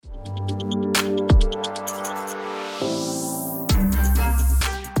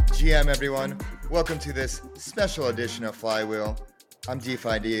Sam, everyone. Welcome to this special edition of Flywheel. I'm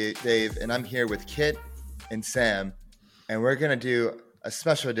DeFi Dave, and I'm here with Kit and Sam, and we're going to do a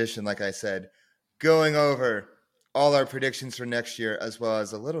special edition, like I said, going over all our predictions for next year, as well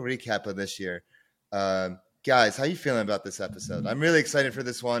as a little recap of this year. Guys, how are you feeling about this episode? I'm really excited for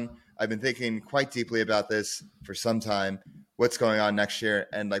this one. I've been thinking quite deeply about this for some time, what's going on next year.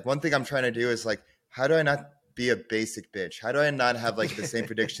 And one thing I'm trying to do is how do I not be a basic bitch? How do I not have the same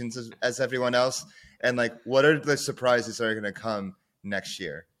predictions as everyone else? And what are the surprises that are going to come next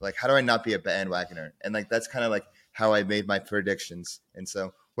year? How do I not be a bandwagoner? And that's kind of how I made my predictions. And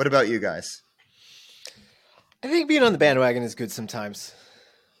so what about you guys? I think being on the bandwagon is good sometimes.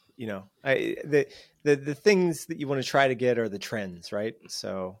 The things that you want to try to get are the trends, right?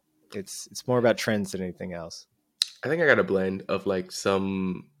 So it's more about trends than anything else. I think I got a blend of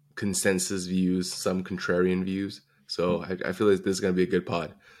some consensus views, some contrarian views. So I feel like this is going to be a good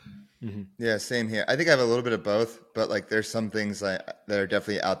pod. Mm-hmm. Yeah, same here. I think I have a little bit of both, but there's some things that are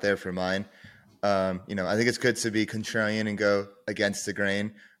definitely out there for mine. I think it's good to be contrarian and go against the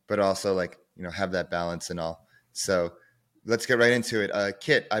grain, but also have that balance and all. So let's get right into it.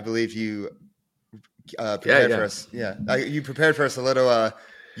 Kit, I believe you prepared for us. Yeah, you prepared for us a little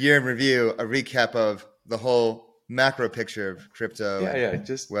year in review, a recap of the whole macro picture of crypto,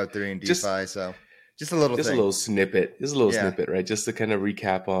 just Web3 and DeFi. So just a little snippet, snippet, right? Just to kind of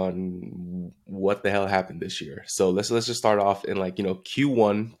recap on what the hell happened this year. So let's just start off in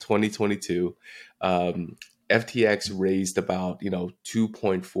Q1 2022. FTX raised about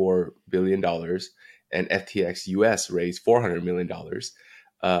 $2.4 billion, and FTX US raised $400 million.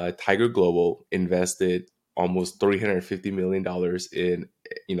 Tiger Global invested almost $350 million in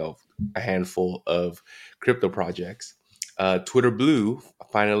a handful of crypto projects. Twitter Blue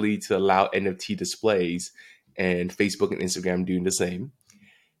finally to allow NFT displays, and Facebook and Instagram doing the same.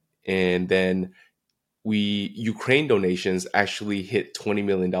 And then Ukraine donations actually hit $20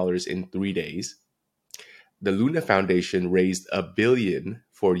 million in 3 days. The Luna Foundation raised $1 billion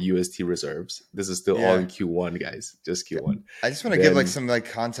for UST reserves. This is still all in Q1, guys. Just Q1. I just want to give some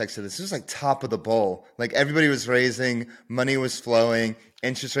context to this. This was top of the bowl. Everybody was raising, money was flowing,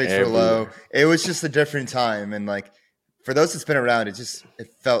 interest rates were low. It was just a different time. And for those that's been around,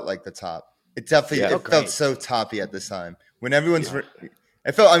 it felt like the top. It definitely felt so toppy at this time. When everyone's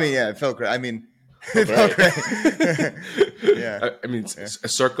it felt great. I mean, it felt great.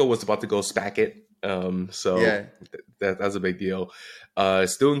 Circle was about to go SPAC it. That's a big deal.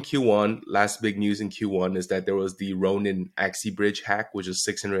 Still in Q1, last big news in Q1 is that there was the Ronin Axie Bridge hack, which is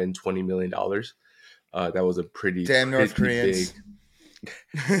 $620 million. That was a pretty damn North Koreans. Big.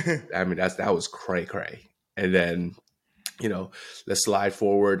 That was cray. And then, let's slide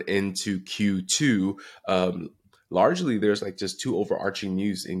forward into Q2. Largely, there's just two overarching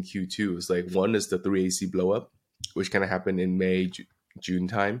news in Q2. It's one is the 3AC blow up, which kind of happened in May, June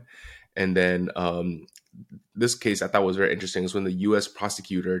time. And then this case I thought was very interesting is when the U.S.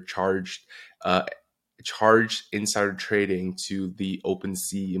 prosecutor charged insider trading to the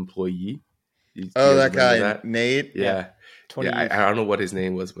OpenSea employee. That guy, Nate? Yeah. I don't know what his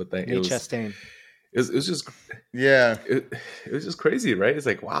name was, but Nate Chastain. It was just it was just crazy, right? It's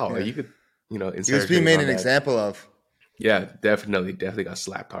wow, you could he was being made an example of. Yeah, definitely got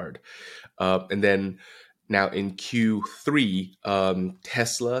slapped hard. And then now in Q3,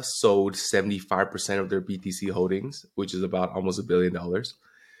 Tesla sold 75% of their BTC holdings, which is about almost $1 billion.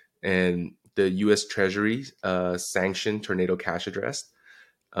 And the U.S. Treasury sanctioned Tornado Cash address.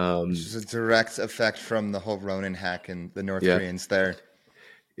 Which is a direct effect from the whole Ronin hack and the North Koreans there.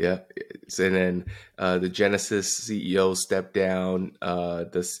 Yeah. And then the Genesis CEO stepped down.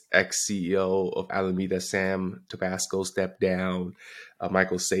 The ex-CEO of Alameda, Sam Tabasco, stepped down.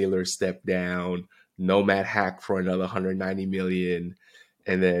 Michael Saylor stepped down. Nomad hack for another $190 million.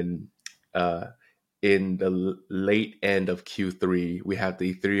 And then in the late end of Q3, we have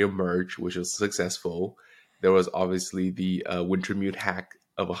the Ethereum merge, which was successful. There was obviously the Wintermute hack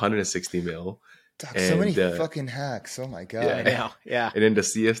of $160 million. So many fucking hacks. Oh my God. Yeah. And then the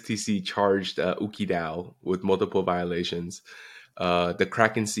CFTC charged UkiDAO with multiple violations. The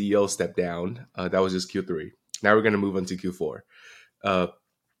Kraken CEO stepped down. That was just Q3. Now we're going to move on to Q4.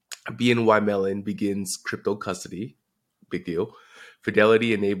 BNY Mellon begins crypto custody. Big deal.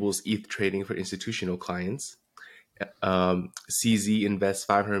 Fidelity enables ETH trading for institutional clients. CZ invests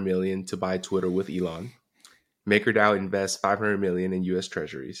 $500 million to buy Twitter with Elon. MakerDAO invests $500 million in U.S.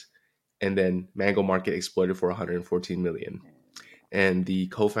 Treasuries. And then Mango Market exploited for $114 million. And the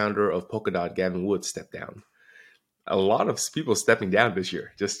co-founder of Polkadot, Gavin Wood, stepped down. A lot of people stepping down this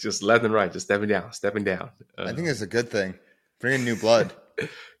year, just left and right, just stepping down. I think it's a good thing. Bring in new blood.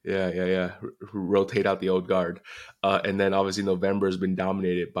 Yeah. Rotate out the old guard. And then obviously November has been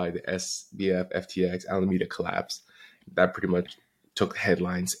dominated by the SBF FTX Alameda collapse. That pretty much took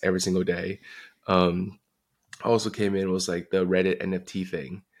headlines every single day. Also came in was like the Reddit NFT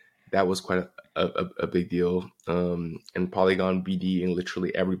thing. That was quite a big deal. And Polygon BD and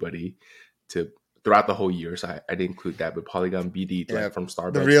literally everybody to throughout the whole year. So I didn't include that, but Polygon BD like from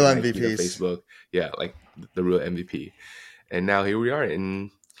Starbucks the real to Nike to MVPs. Facebook. Yeah, like the real MVP. And now here we are.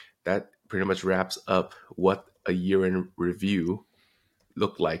 And that pretty much wraps up what a year in review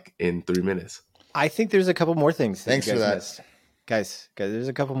looked like in 3 minutes. I think there's a couple more things that Thanks you guys for that. missed. Guys, there's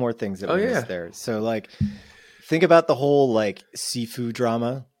a couple more things that Oh, we yeah. missed there. So like think about the whole like seafood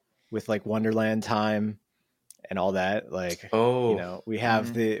drama with like Wonderland time and all that. Like, Oh, you know, we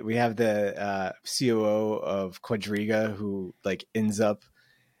have the COO of Quadriga who like ends up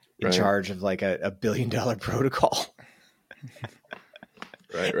in Right. charge of like a $1 billion protocol.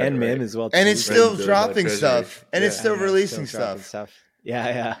 right. And MIM as well too. And it's still Right, dropping treasury. stuff. And it's still Yeah, releasing still dropping stuff.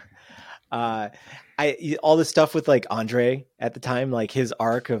 Yeah. All the stuff with like Andre at the time, like his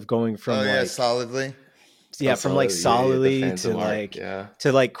arc of going from solidly. From like solidly the to Phantom like arc,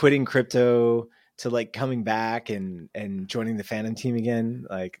 to like quitting crypto to like coming back and joining the Phantom team again.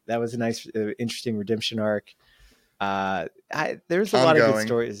 Like that was a nice, interesting redemption arc. There's a lot of good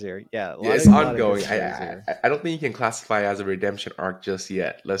stories there. Yeah, it's ongoing. I don't think you can classify it as a redemption arc just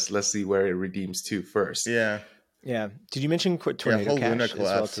yet. Let's see where it redeems to first. Yeah. Did you mention Tornado Cash Luna as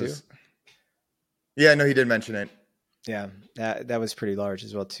well too? Yeah, no, he did mention it. Yeah, that was pretty large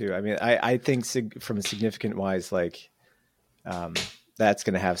as well too. I mean, I think from a significant wise, like, that's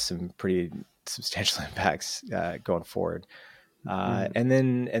going to have some pretty substantial impacts going forward. And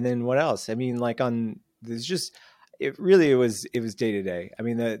then what else? I mean, like there's just it was day to day. I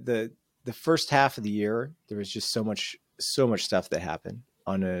mean, the first half of the year there was just so much stuff that happened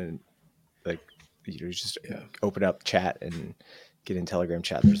on just open up chat and get in Telegram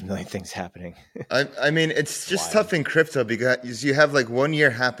chat. There's a million things happening. I mean, it's just tough in crypto because you have like 1 year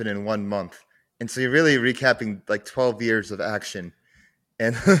happen in 1 month. And so you're really recapping like 12 years of action.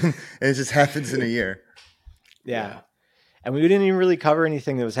 And, and it just happens in a year. Yeah. And we didn't even really cover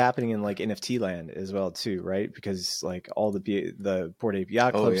anything that was happening in like NFT land as well too, right? Because like all the Bored Ape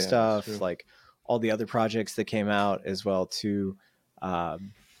Yacht Club stuff, like all the other projects that came out as well too.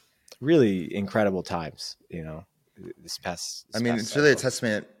 Really incredible times, you know. It's really a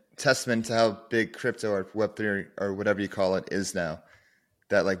testament to how big crypto or Web3 or whatever you call it is now.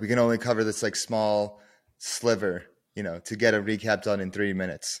 That like we can only cover this like small sliver, you know, to get a recap done in 3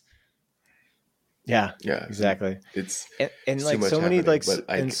 minutes. Yeah, exactly. It's and like so many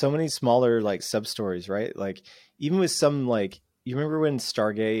and so many smaller like sub stories, right? Like even with some like you remember when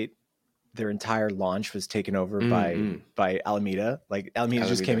Stargate, their entire launch was taken over by Alameda. Like Alameda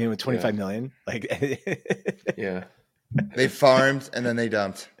just came in with 25 million. Like yeah, they farmed and then they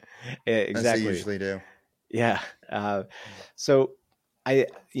dumped. Exactly, as they usually do. Yeah. So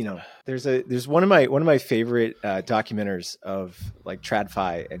there's one of my favorite documenters of like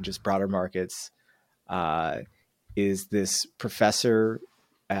TradFi and just broader markets. Is this professor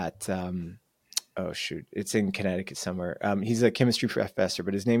at it's in Connecticut somewhere. He's a chemistry professor,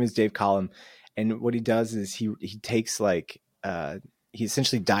 but his name is Dave Collum. And what he does is he takes like he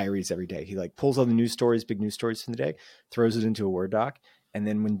essentially diaries every day. He like pulls all the news stories, big news stories from the day, throws it into a Word doc, and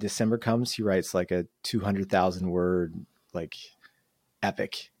then when December comes, he writes like a 200,000 word like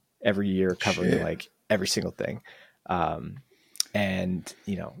epic every year covering like every single thing. And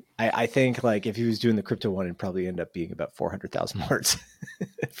you know, I think like if he was doing the crypto one, it'd probably end up being about 400,000 words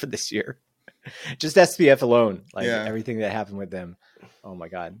for this year. Just SPF alone, like everything that happened with them. Oh my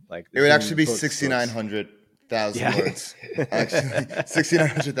God! Like it would actually be 6,900,000 words. Actually,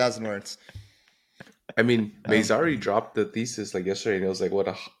 6,900,000 words. I mean, Mazzari dropped the thesis like yesterday, and it was like what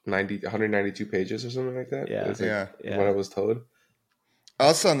 192 pages or something like that. Yeah, it was like what I was told.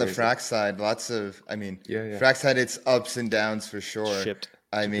 Also on the Frax side, Frax had its ups and downs for sure. Shipped.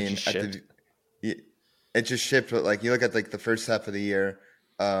 It just shipped, but like you look at like the first half of the year,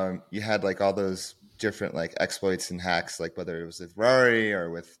 you had like all those different like exploits and hacks, like whether it was with Rory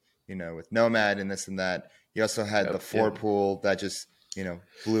or with Nomad and this and that. You also had the 4 pool that just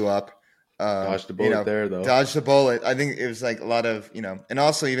blew up. Dodged the bullet there though. Dodged the bullet. I think it was like a lot of and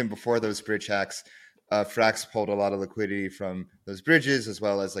also even before those bridge hacks. Frax pulled a lot of liquidity from those bridges as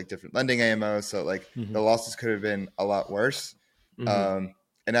well as like different lending AMO. So like the losses could have been a lot worse. And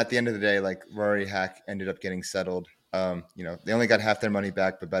at the end of the day, like Rory hack ended up getting settled. They only got half their money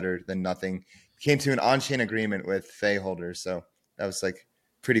back, but better than nothing. Came to an on-chain agreement with Fey holders. So that was like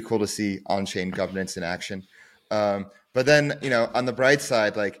pretty cool to see on-chain governance in action. But then, on the bright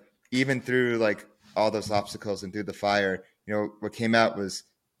side, like even through like all those obstacles and through the fire, what came out was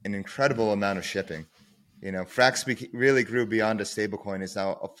an incredible amount of shipping. Frax really grew beyond a stablecoin. It's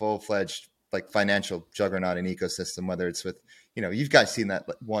now a full-fledged like financial juggernaut and ecosystem, whether it's with, you've guys seen that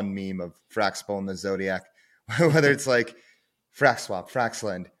one meme of Frax pulling the Zodiac, whether it's like FraxSwap,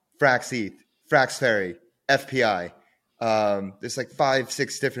 FraxLend, FraxETH, FraxFerry, FPI. There's like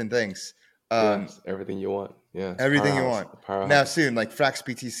 5-6 different things. Everything you want. Yeah. Everything you want. Now soon, like Frax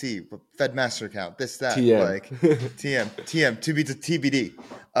BTC, Fed Master Account, this, that, TM. like TM, to be to TBD.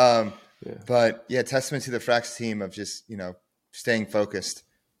 But yeah, testament to the Frax team of just, staying focused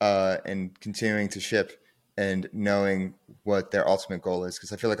and continuing to ship and knowing what their ultimate goal is.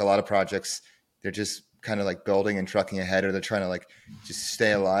 Because I feel like a lot of projects, they're just kind of like building and trucking ahead, or they're trying to like just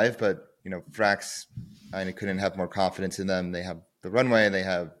stay alive. But, Frax, I couldn't have more confidence in them. They have the runway, they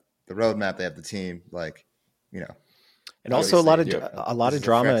have the roadmap, they have the team, like, and also a lot of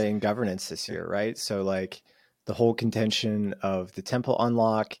drama in governance this year, right? So like the whole contention of the temple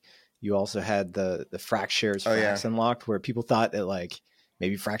unlock. You also had the Frax shares unlocked, where people thought that like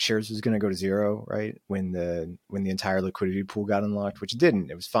maybe Frax shares was going to go to zero, right? When the entire liquidity pool got unlocked, which it didn't.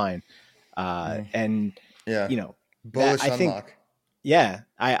 It was fine. And bullish unlock.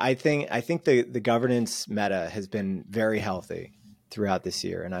 I think the governance meta has been very healthy throughout this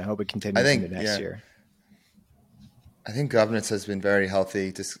year, and I hope it continues into next year. I think governance has been very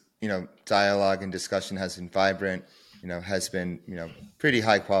healthy. Just, dialogue and discussion has been vibrant, has been, pretty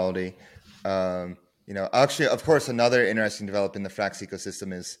high quality. Actually, of course, another interesting development in the Frax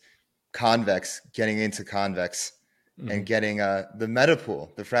ecosystem is Convex, getting into Convex and getting the meta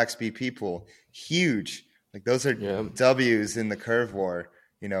pool, the Frax BP pool, huge. Like those are W's in the Curve war,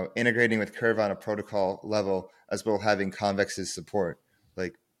 integrating with Curve on a protocol level, as well having Convex's support,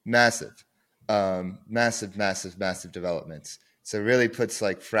 like massive developments. So it really puts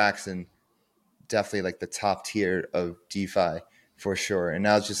like Frax in definitely like the top tier of DeFi for sure. And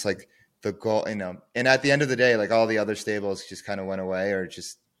now it's just like the goal, and at the end of the day, like all the other stables just kind of went away, or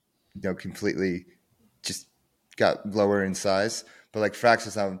just, completely just got lower in size. But like Frax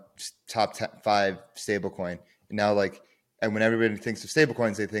is now just top 5 stablecoin. And now and when everybody thinks of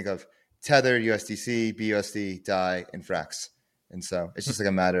stablecoins, they think of Tether, USDC, BUSD, DAI, and Frax. And so it's just like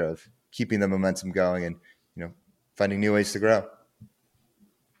a matter of keeping the momentum going and, finding new ways to grow.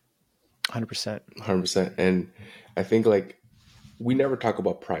 100%. And I think we never talk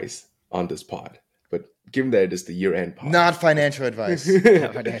about price on this pod, but given that it is the year-end pod, not financial advice.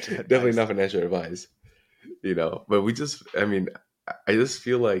 Definitely not financial advice. But I just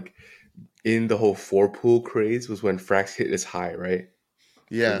feel like in the whole 4 pool craze was when Frax hit its high, right?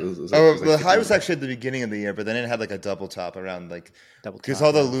 Yeah. The high was actually at the beginning of the year, but then it had like a double top around because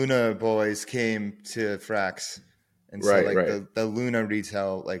all the Luna boys came to Frax, and so the Luna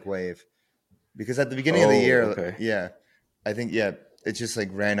retail wave. Because at the beginning of the year, I think it just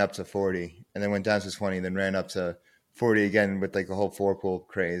ran up to 40 and then went down to 20, then ran up to 40 again with the whole 4 pool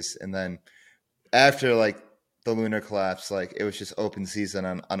craze, and then after the Luna collapse, it was just open season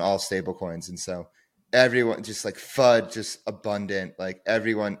on all stable coins, and so everyone just FUD just abundant,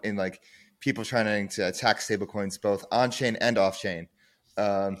 everyone in people trying to attack stable coins both on chain and off chain.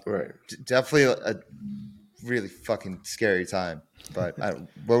 Definitely a really fucking scary time. But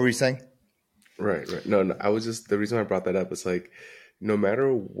what were you saying? Right. No, I was just, the reason I brought that up is no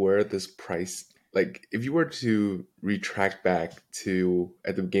matter where this price, if you were to retract back to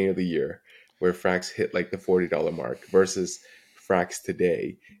at the beginning of the year where Frax hit the $40 mark versus Frax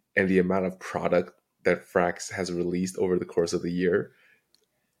today, and the amount of product that Frax has released over the course of the year,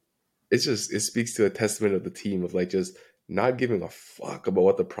 it speaks to a testament of the team of just not giving a fuck about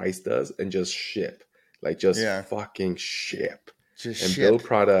what the price does and just ship, fucking ship. Build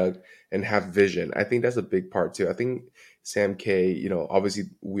product and have vision. I think that's a big part too. I think Sam K, obviously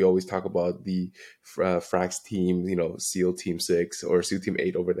we always talk about the Frax team, SEAL Team 6 or SEAL Team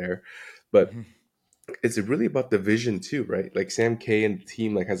 8 over there, but it's really about the vision too, right? Sam K and the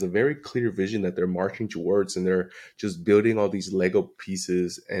team has a very clear vision that they're marching towards, and they're just building all these Lego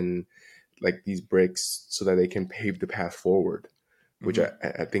pieces and these bricks so that they can pave the path forward, which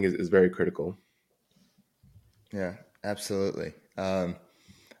I think is very critical. Yeah, absolutely.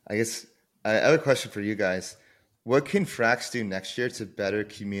 I guess I have a question for you guys. What can Frax do next year to better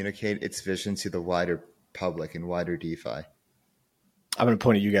communicate its vision to the wider public and wider DeFi? I'm going to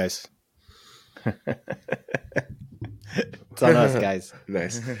point at you guys. It's on us, guys.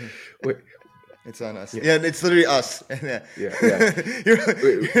 Nice. Wait. It's on us. Yeah, it's literally us. Yeah.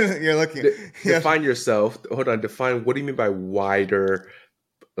 You're looking. Define yourself. Hold on. Define. What do you mean by wider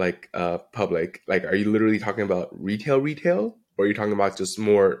like public? Like, are you literally talking about retail, or are you talking about just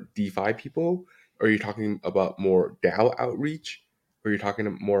more DeFi people? Or are you talking about more DAO outreach? Or are you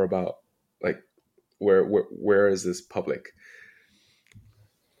talking more about like where is this public?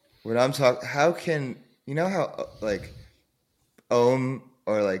 When I'm talking, how can you know how like or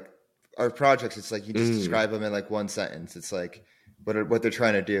like our projects? It's like you just Mm, describe them in like one sentence. It's like what they're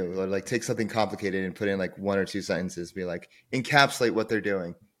trying to do, or like take something complicated and put in like one or two sentences. Be like encapsulate what they're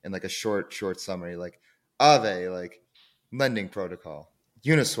doing in like a short summary. Like Aave, like lending protocol,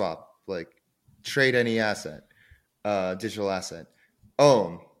 Uniswap, like trade any asset, digital asset.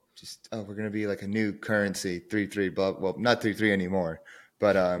 Just we're gonna be like a new currency 3-3. Well, not 3-3 anymore,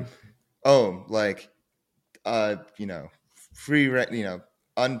 but like you know, free rent,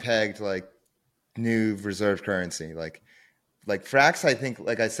 unpegged like new reserve currency, like Frax. I think,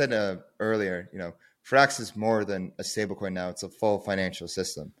 like I said earlier, Frax is more than a stablecoin now; it's a full financial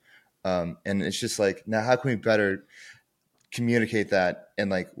system, and it's just like now, how can we better communicate that in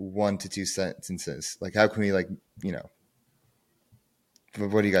like 1 to 2 sentences? Like, how can we what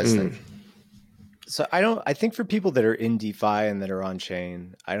do you guys think? So I think for people that are in DeFi and that are on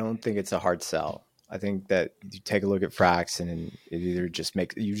chain, I don't think it's a hard sell. I think that you take a look at Frax and it either you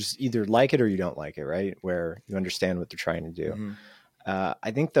just either like it or you don't like it, right? Where you understand what they're trying to do. Mm-hmm.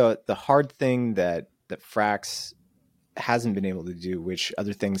 I think the hard thing that Frax hasn't been able to do, which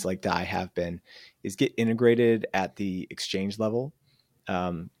other things like DAI have been, is get integrated at the exchange level.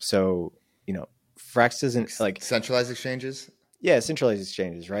 So Frax doesn't like Centralized exchanges. yeah, centralized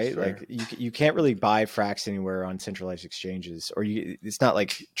exchanges, right? Sure. Like you can't really buy Frax anywhere on centralized exchanges, or it's not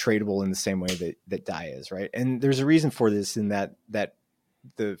like tradable in the same way that DAI is, right? And there's a reason for this in that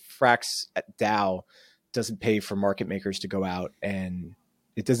the Frax at DAO doesn't pay for market makers to go out, and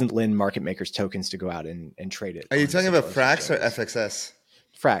it doesn't lend market makers tokens to go out and trade it. Are you on talking about centralized Frax or exchanges. FXS?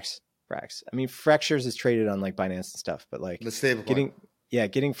 Frax. I mean, Frax shares is traded on like Binance and stuff, but like The stablecoin.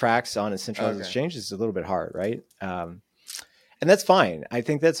 getting Frax on a centralized Okay. exchange is a little bit hard, right? And that's fine. I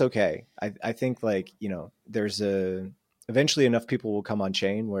think that's okay. I think like, there's eventually enough people will come on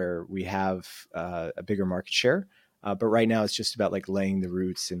chain where we have a bigger market share. But right now it's just about like laying the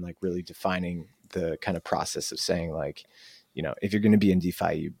roots and like really defining the kind of process of saying like, if you're going to be in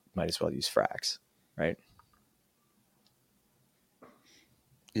DeFi, you might as well use Frax, right?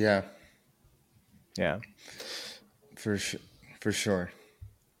 Yeah, Yeah. for sure.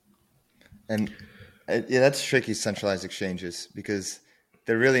 And yeah, that's tricky, centralized exchanges, because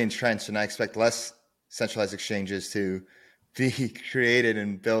they're really entrenched, and I expect less centralized exchanges to be created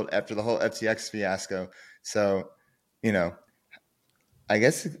and built after the whole FTX fiasco. So, you know, I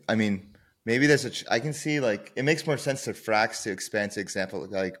mean, maybe I can see like it makes more sense to Frax to expand to example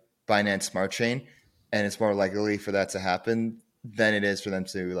like Binance Smart Chain, and it's more likely for that to happen than it is for them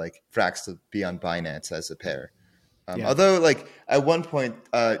to like Frax to be on Binance as a pair. Yeah. Although, like at one point,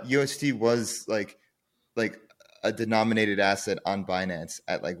 USD was like a denominated asset on Binance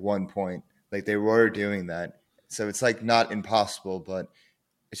at like one point. Like they were doing that, so it's like not impossible, but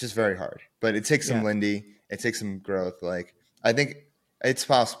it's just very hard. But it takes some Yeah. Lindy, it takes some growth. Like I think it's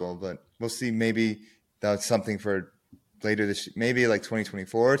possible, but we'll see. Maybe that's something for later this, maybe like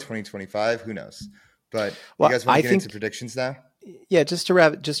 2024, 2025. Who knows? But you Well, guys want to I get into think predictions now? yeah, just to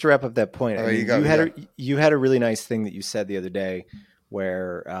wrap up that point. Oh, I you mean, go, you go. you had a really nice thing that you said the other day,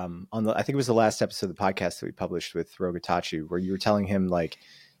 where I think it was the last episode of the podcast that we published with Rogatachi, where you were telling him like,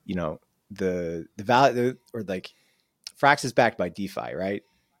 the value or like Frax is backed by DeFi, right?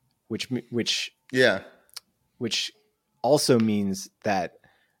 Which Yeah, which also means that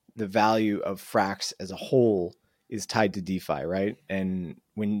the value of Frax as a whole is tied to DeFi, right? And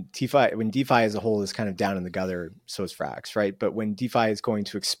when DeFi as a whole is kind of down in the gutter, so is Frax, right? But when DeFi is going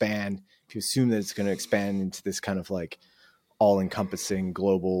to expand, if you assume that it's going to expand into this kind of like all-encompassing,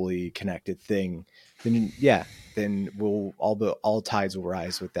 globally connected thing, then yeah, then all tides will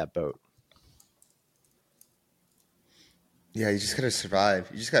rise with that boat. yeah. You just gotta survive.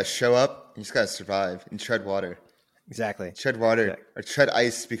 You just gotta show up. You just gotta survive and tread water. Exactly. Tread water Exactly. or tread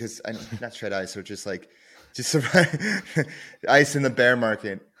ice, because not tread ice, or just survive ice in the bear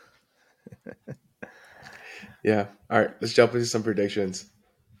market. yeah. All right. Let's jump into some predictions.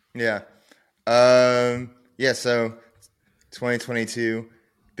 Yeah. Yeah. So 2022,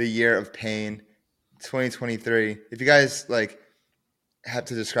 the year of pain. 2023. If you guys like have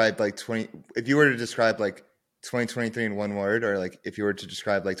to describe like if you were to describe like 2023 in one word, or like if you were to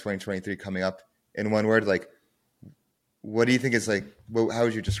describe like 2023 coming up in one word, like what do you think is like? How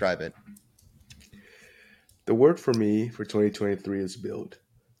would you describe it? The word for me for 2023 is build.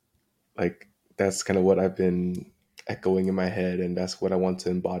 Like that's kind of what I've been echoing in my head, and that's what I want to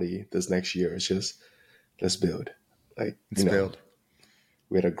embody this next year. It's just, let's build. Like, Let's build.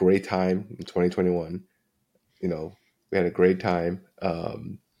 We had a great time in 2021. We had a great time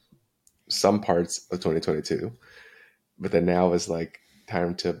some parts of 2022, but then now is like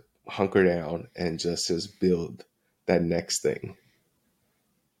time to hunker down and just build that next thing.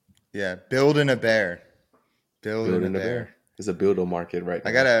 Yeah, building a bear. Building a bear. There's a builder market right now.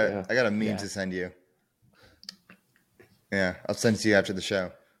 I got a meme to send you. Yeah, I'll send it to you after the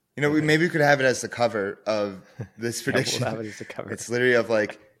show. Maybe we could have it as the cover of this prediction. We'll have it as the cover. It's literally of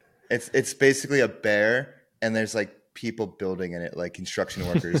like, it's basically a bear, and there's like people building in it, like construction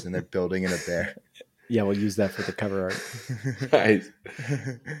workers, and they're building in a bear. Yeah, we'll use that for the cover art. I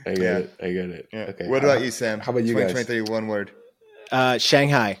get it. Yeah. Okay. What about you, Sam? How about you 2023, one word.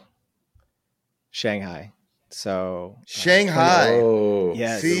 Shanghai. So Shanghai. Oh,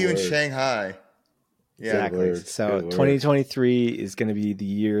 yeah. See you in Shanghai. Yeah. Exactly. So 2023 is going to be the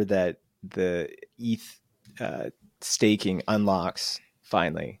year that the ETH staking unlocks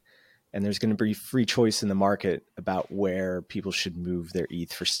finally. And there's going to be free choice in the market about where people should move their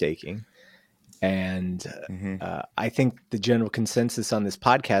ETH for staking. And I think the general consensus on this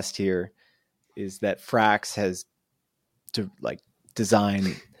podcast here is that Frax has to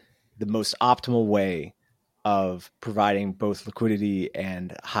design the most optimal way of providing both liquidity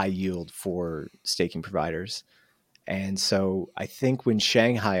and high yield for staking providers. And so I think when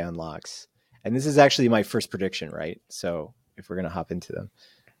Shanghai unlocks, and this is actually my first prediction, right? So if we're going to hop into them,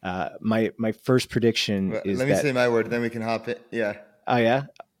 my first prediction is let me say my word, then we can hop it. Yeah. Oh yeah.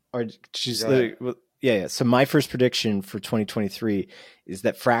 Or just yeah. So my first prediction for 2023 is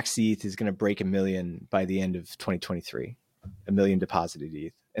that Frax ETH is going to break 1 million by the end of 2023, 1 million deposited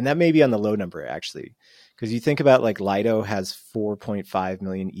ETH. And that may be on the low number actually, because you think about like Lido has 4.5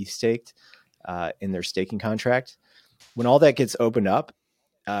 million ETH staked in their staking contract. When all that gets opened up,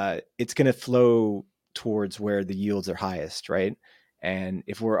 it's going to flow towards where the yields are highest, right? And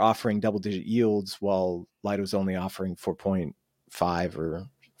if we're offering double-digit yields while Lido's only offering 4.5 or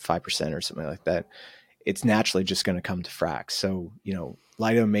 5% or something like that, it's naturally just going to come to Frax. So,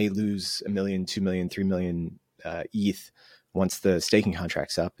 Lido may lose 1 million, 2 million, 3 million ETH once the staking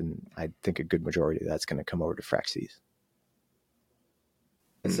contract's up, and I think a good majority of that's going to come over to Frax ETH.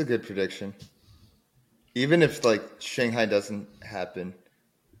 That's a good prediction. Even if Shanghai doesn't happen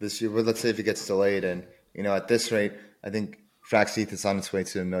this year, but let's say if it gets delayed, and at this rate, I think Frax ETH is on its way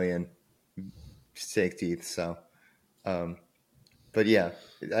to 1 million staked ETH. So, but yeah,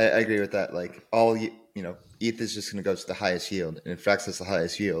 I agree with that. ETH is just going to go to the highest yield, and if Frax has the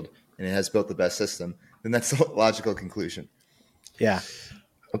highest yield and it has built the best system, then that's a logical conclusion. Yeah.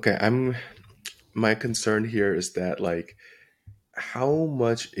 Okay. My concern here is that how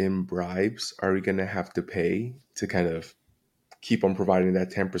much in bribes are we going to have to pay to kind of keep on providing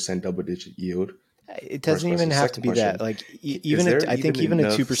that 10% double digit yield? It doesn't even have to be that. I think even a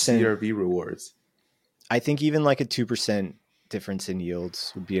 2% CRV rewards. I think even a 2% difference in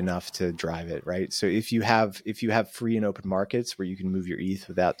yields would be enough to drive it, right? So if you have free and open markets where you can move your ETH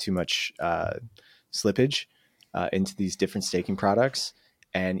without too much slippage into these different staking products,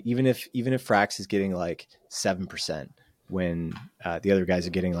 and even if Frax is getting 7% when the other guys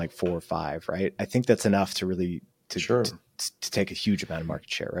are getting 4 or 5, right? I think that's enough to really to take a huge amount of market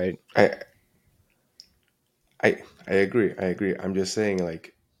share, right? I agree. I'm just saying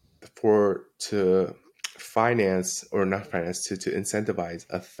to finance or not finance to incentivize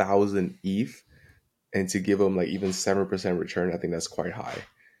 1,000 ETH and to give them even 7% return, I think that's quite high.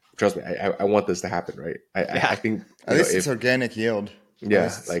 Trust me, I want this to happen, right? I think at least it's organic yield.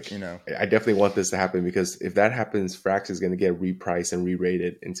 Yeah, I definitely want this to happen, because if that happens, Frax is going to get repriced and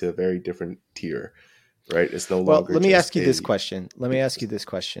re-rated into a very different tier, right? It's no longer. Well, let me ask you this question.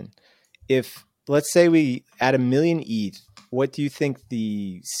 If let's say we add 1 million ETH, what do you think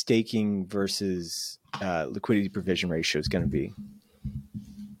the staking versus liquidity provision ratio is going to be?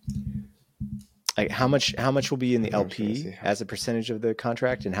 How much will be in the LP as a percentage of the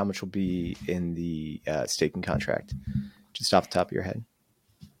contract, and how much will be in the staking contract? Just off the top of your head.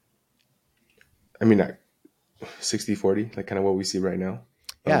 I mean, 60-40, kind of what we see right now.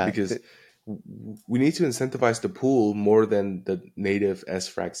 Yeah, because we need to incentivize the pool more than the native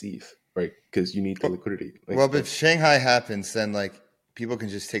S-Frax ETH, right? Because you need the liquidity. But if Shanghai happens, then people can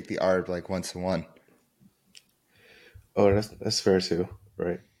just take the ARB 1-to-1. Oh, that's fair too,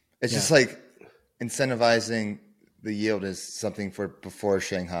 right? It's just incentivizing the yield is something for before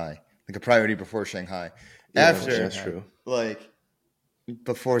Shanghai, a priority before Shanghai. Yeah, After, that's true.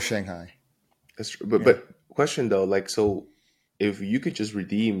 Before Shanghai. That's true. But question though, so if you could just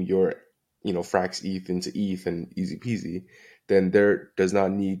redeem your Frax ETH into ETH and easy peasy, then there does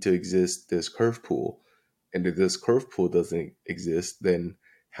not need to exist this curve pool. And if this curve pool doesn't exist, then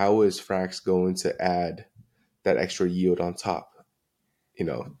how is Frax going to add that extra yield on top,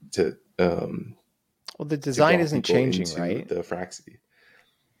 to Well, the to design draw isn't people changing, into right? the Fraxy?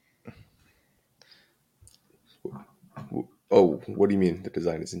 Oh, what do you mean the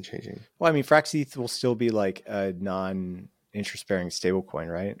design isn't changing? Well, I mean, Frax ETH will still be like a non-interest bearing stablecoin,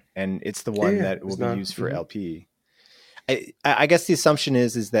 right? And it's the one that will be used for LP. I guess the assumption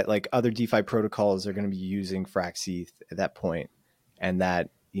is that like other DeFi protocols are going to be using Frax ETH at that point, and that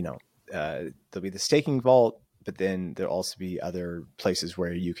there'll be the staking vault, but then there'll also be other places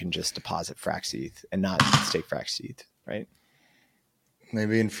where you can just deposit Frax ETH and not stake Frax ETH, right?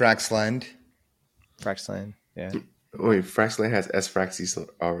 Maybe in Fraxland. Fraxland, yeah. Wait, Fraxland has S-Fraxies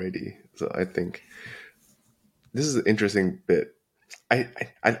already, so I think this is an interesting bit. I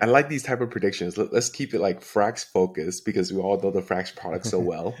like these type of predictions. Let's keep it like Frax focused because we all know the Frax product so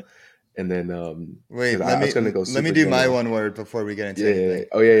well. And then wait, I was going to go. Let me do my one word before we get into anything.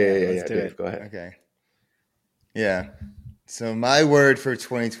 Oh yeah. Dave, go ahead. Okay. Yeah. So my word for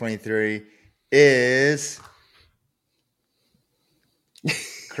 2023 is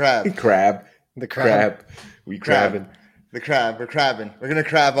crab. Crab. The crab. We crabbing. The crab. We're crabbing. We're gonna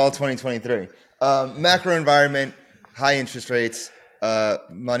crab all 2023. Macro environment, high interest rates,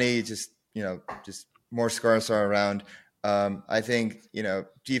 money just more scarce are around. I think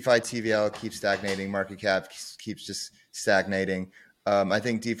DeFi TVL keeps stagnating, market cap keeps just stagnating. I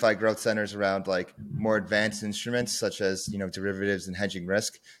think DeFi growth centers around like more advanced instruments such as derivatives and hedging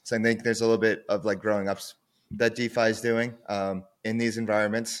risk. So I think there's a little bit of like growing ups that DeFi is doing in these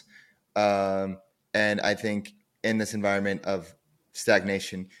environments. And I think in this environment of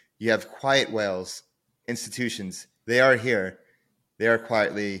stagnation, you have quiet whales, institutions. They are here. They are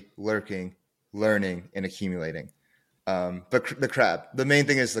quietly lurking, learning, and accumulating. But the crab, the main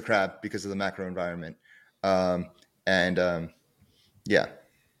thing is the crab because of the macro environment. Yeah,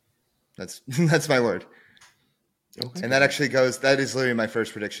 that's my word. Okay. And that actually that is literally my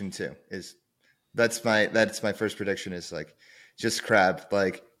first prediction too. That's my first prediction is like just crab.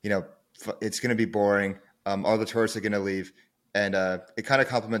 Like, it's going to be boring. All the tourists are going to leave. And it kind of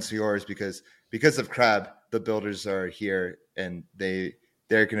complements yours because of crab, the builders are here and they're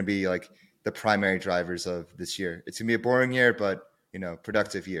going to be like the primary drivers of this year. It's going to be a boring year, but,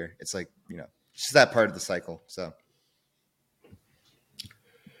 productive year. It's like, just that part of the cycle. So.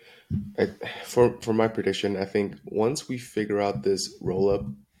 For my prediction, I think once we figure out this roll-up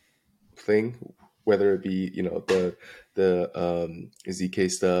thing, whether it be the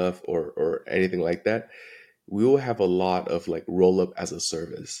ZK stuff or anything like that, we will have a lot of like roll-up as a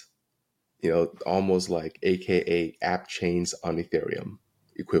service, almost like AKA app chains on Ethereum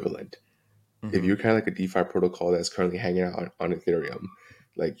equivalent. Mm-hmm. If you're kind of like a DeFi protocol that's currently hanging out on Ethereum,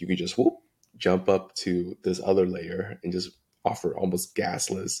 like you could just jump up to this other layer and just offer almost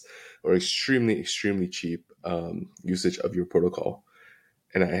gasless or extremely, extremely cheap usage of your protocol.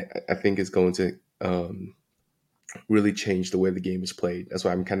 And I think it's going to really change the way the game is played. That's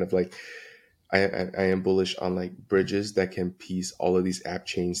why I'm kind of like, I am bullish on like bridges that can piece all of these app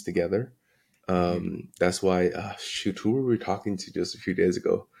chains together. That's why, who were we talking to just a few days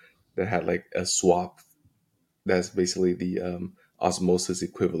ago that had like a swap that's basically the osmosis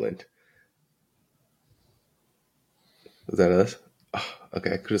equivalent? Was that us? Oh,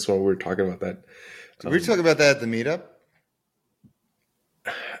 okay, I could have sworn we were talking about that. Did we talk about that at the meetup?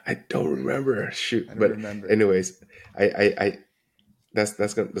 I don't remember. Shoot, I don't remember. Anyways,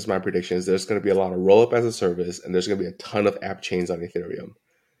 that's my prediction. Is there's going to be a lot of roll up as a service, and there's going to be a ton of app chains on Ethereum.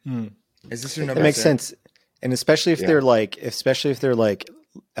 Is this your number? That makes sense, and especially if they're like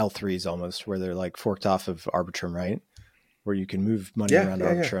L3s almost, where they're like forked off of Arbitrum, right? Where you can move money around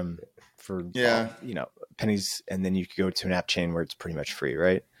Arbitrum for pennies, and then you could go to an app chain where it's pretty much free,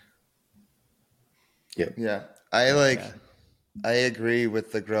 right? Yeah. I agree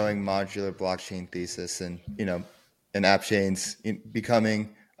with the growing modular blockchain thesis, and and app chains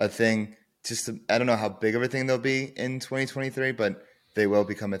becoming a thing. I don't know how big of a thing they'll be in 2023, but they will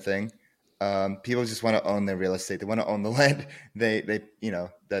become a thing. People just want to own their real estate. They want to own the land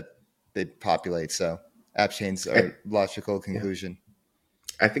that they populate. So app chains are logical conclusion.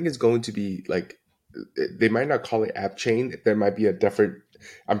 I think it's going to be like, they might not call it app chain. There might be a different,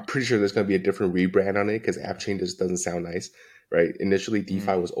 I'm pretty sure there's going to be a different rebrand on it because app chain just doesn't sound nice, right? Initially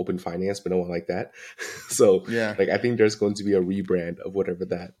DeFi was open finance, but no one liked that. So like, I think there's going to be a rebrand of whatever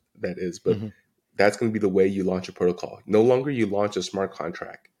that is, but that's going to be the way you launch a protocol. No longer you launch a smart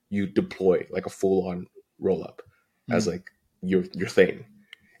contract, you deploy like a full on roll up as like your thing.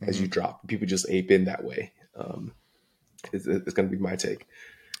 as you drop. People just ape in that way. It's going to be my take.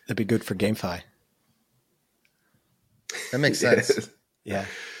 That'd be good for GameFi. That makes sense. Yeah.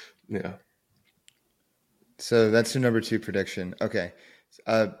 Yeah. So that's your number 2 prediction. Okay.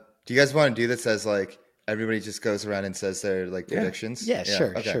 Do you guys want to do this as like everybody just goes around and says their like predictions? Yeah,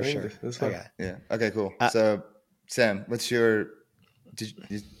 sure, okay. sure. That's fine. Okay. Yeah. Okay, cool. So Sam, what's your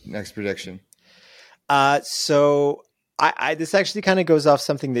next prediction? So I this actually kind of goes off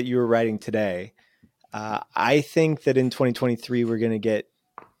something that you were writing today. I think that in 2023 we're going to get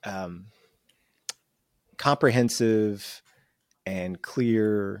comprehensive and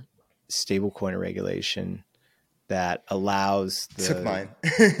clear stablecoin regulation that allows the... Took mine.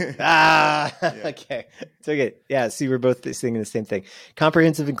 Okay. Took it. Yeah. See, we're both singing the same thing.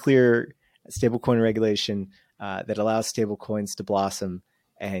 Comprehensive and clear stablecoin regulation that allows stablecoins to blossom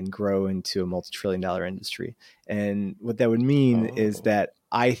and grow into a multi-trillion-dollar industry. And what that would mean is that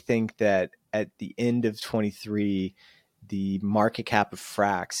I think that at the end of 23, the market cap of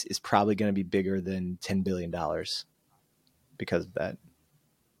Frax is probably going to be bigger than $10 billion because of that.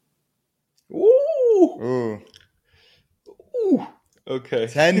 Ooh. Okay.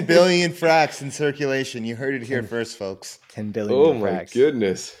 10 billion Frax in circulation. You heard it here first, folks. 10 billion. Oh my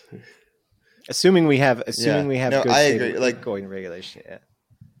goodness. Assuming we have good I agree. Like going regulation. Yeah.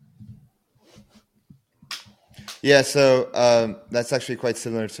 Yeah, so that's actually quite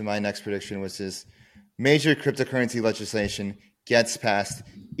similar to my next prediction, which is major cryptocurrency legislation gets passed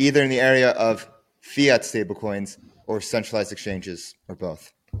either in the area of fiat stablecoins or centralized exchanges or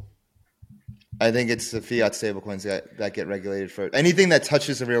both. I think it's the fiat stablecoins that get regulated for anything that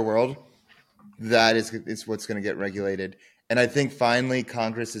touches the real world. That is what's going to get regulated. And I think finally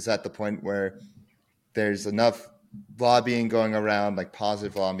Congress is at the point where there's enough lobbying going around, like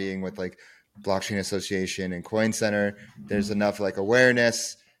positive lobbying with like Blockchain Association and Coin Center. There's enough like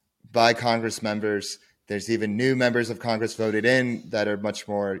awareness by Congress members. There's even new members of Congress voted in that are much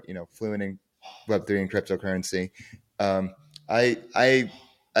more, fluent in Web3 and cryptocurrency. I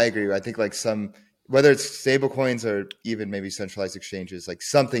agree. I think like whether it's stable coins or even maybe centralized exchanges, like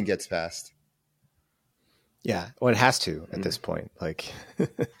something gets passed. Yeah. Well, it has to at this point. Like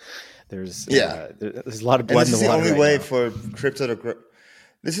there's a lot of blood in the water. This is the only way for crypto to grow.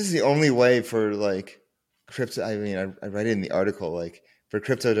 This is the only way for like crypto. I mean, I read it in the article, like for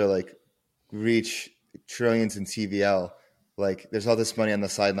crypto to like reach trillions in TVL, like there's all this money on the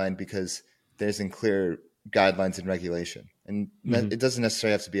sideline because there isn't clear guidelines and regulation. And it doesn't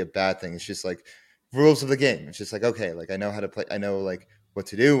necessarily have to be a bad thing. It's just like rules of the game. It's just like, okay, like I know how to play. I know like what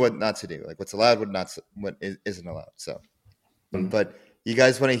to do, what not to do, like what's allowed, what isn't allowed. So, but you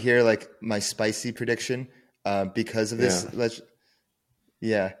guys want to hear like my spicy prediction because of this?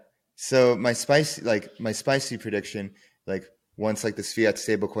 Yeah. So my spicy prediction, like once like this fiat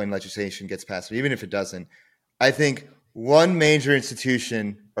stablecoin legislation gets passed, or even if it doesn't, I think one major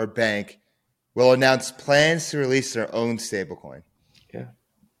institution or bank will announce plans to release their own stablecoin. Yeah.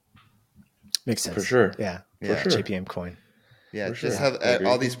 Makes sense. For sure. Yeah. For sure. JPM coin. Yeah. For just sure. have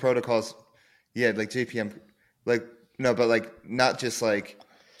all these protocols. Yeah. Like JPM, like, no, but like not just like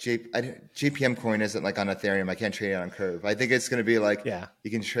JPM coin isn't like on Ethereum. I can't trade it on Curve. I think it's going to be like,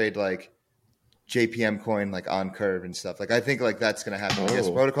 you can trade like JPM coin like on Curve and stuff. Like I think like that's going to happen. I guess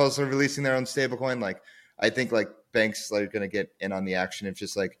protocols are releasing their own stablecoin. Like I think like banks are going to get in on the action. It's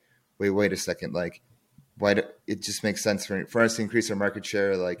just like, wait a second. Like it just makes sense for us to increase our market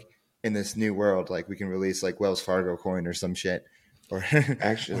share. Like in this new world, like we can release like Wells Fargo coin or some shit or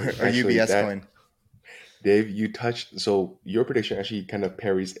actually, or UBS coin. Dave, you touched, so your prediction actually kind of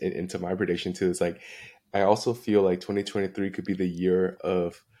parries into my prediction too. It's like, I also feel like 2023 could be the year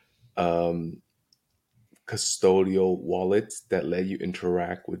of custodial wallets that let you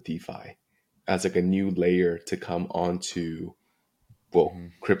interact with DeFi as like a new layer to come onto,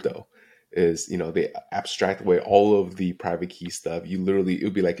 crypto. Is, they abstract away all of the private key stuff. It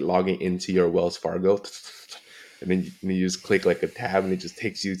would be like logging into your Wells Fargo. And then you just click like a tab and it just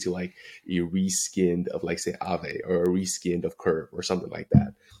takes you to like a reskinned of like say Aave or a reskinned of Curve or something like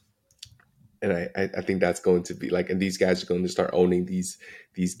that. And I think that's going to be like, and these guys are going to start owning these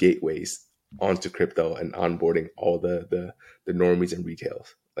gateways onto crypto and onboarding all the normies and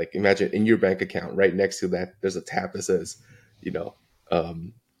retails. Like imagine in your bank account right next to that, there's a tab that says,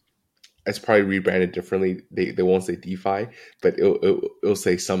 it's probably rebranded differently. They won't say DeFi, but it'll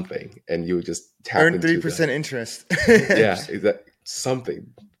say something, and you would just tap earn into 3% interest. Yeah,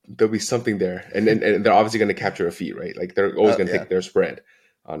 something. There'll be something there, and they're obviously going to capture a fee, right? Like they're always going to take their spread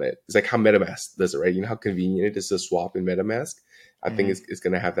on it. It's like how MetaMask does it, right? You know how convenient it is to swap in MetaMask. I think it's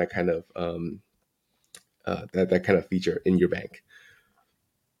going to have that kind of that kind of feature in your bank.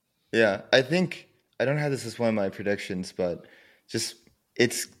 Yeah, I think I don't have this as one of my predictions, but just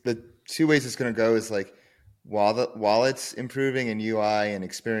it's the two ways it's going to go is like while it's improving in UI and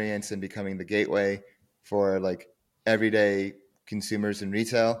experience and becoming the gateway for like everyday consumers in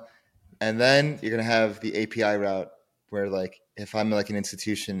retail, and then you're going to have the API route where like if I'm like an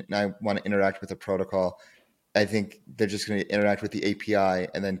institution and I want to interact with a protocol, I think they're just going to interact with the API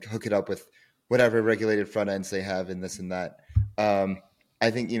and then hook it up with whatever regulated front ends they have in this and that. Um, I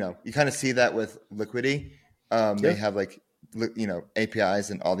think you kind of see that with Liquidity. They Yeah, have like APIs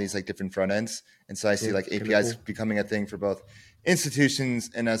and all these like different front ends, and so I see yeah, like kind of APIs cool. becoming a thing for both institutions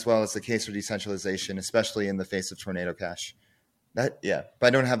and as well as the case for decentralization, especially in the face of Tornado Cash. That yeah, but I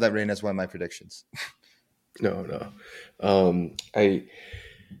don't have that written as one of my predictions. No, no.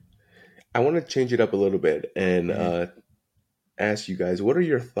 I want to change it up a little bit and Mm-hmm. ask you guys, what are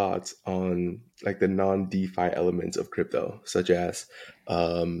your thoughts on like the non DeFi elements of crypto, such as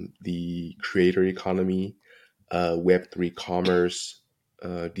the creator economy, Web3 commerce,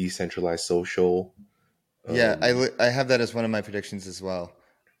 decentralized social? Yeah, Um, I have that as one of my predictions as well.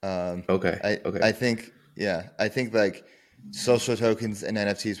 Um, okay, okay. I think I think like social tokens and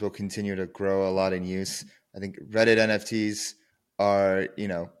NFTs will continue to grow a lot in use. I think Reddit NFTs are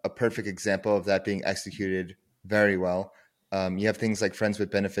a perfect example of that being executed very well. You have things like Friends with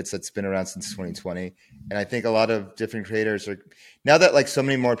Benefits that's been around since 2020, and I think a lot of different creators are now that like so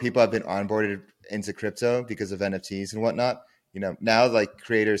many more people have been onboarded into crypto because of NFTs and whatnot. Now like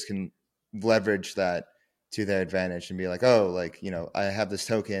creators can leverage that to their advantage and be like, oh, like, I have this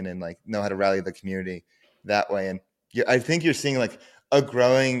token and like know how to rally the community that way. And I think you're seeing like a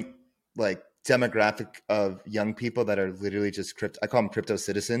growing like demographic of young people that are literally just I call them crypto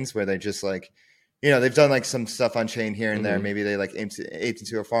citizens, where they're just like, they've done like some stuff on chain here and there. Hmm. Maybe they like aped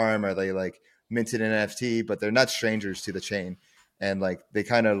into a farm or they like minted an NFT, but they're not strangers to the chain. And like, they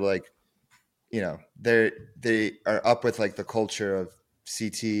kind of like, they are up with like the culture of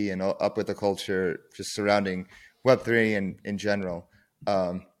CT and up with the culture just surrounding Web3 and in general.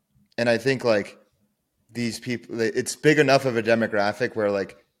 Um, and I think like these people, it's big enough of a demographic where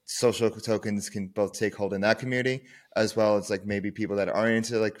like social tokens can both take hold in that community as well as like maybe people that aren't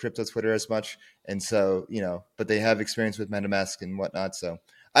into like crypto Twitter as much. And so, but they have experience with MetaMask and whatnot. So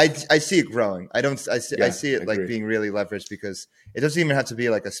I see it growing. I Yeah, see I it like agree. being really leveraged because it doesn't even have to be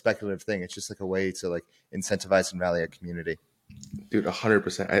like a speculative thing. It's just like a way to like incentivize and rally a community. Dude,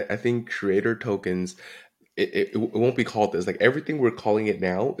 100%. I think creator tokens, it won't be called this. Like everything we're calling it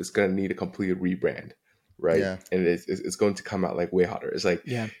now is going to need a complete rebrand, right? Yeah. And it's going to come out like way hotter. It's like,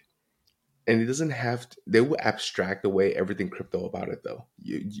 Yeah. and it doesn't have to, they will abstract away everything crypto about it though.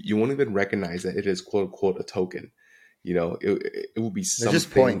 You won't even recognize that it is quote unquote a token. It will be They're just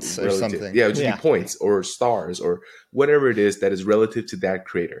something points or relative. something. Yeah, it would just be Yeah. points or stars or whatever it is that is relative to that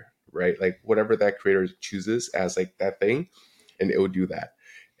creator, right? Like whatever that creator chooses as like that thing, and it will do that.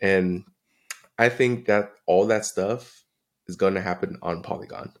 And I think that all that stuff is going to happen on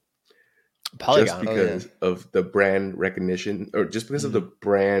Polygon just Polygon. Oh yeah. because of the brand recognition or just because of the Mhm.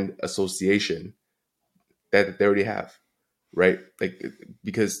 brand association that they already have, right? Like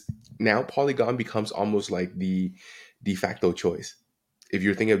because now Polygon becomes almost like the de facto choice. If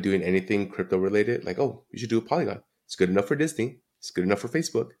you're thinking of doing anything crypto related, like oh, you should do a Polygon. It's good enough for Disney. It's good enough for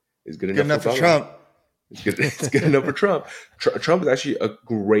Facebook. It's good Good enough for enough for blah blah. Trump. It's good. It's good enough for Trump. Trump is actually a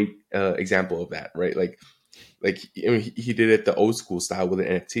great example of that, right? Like I mean, he did it the old school style with an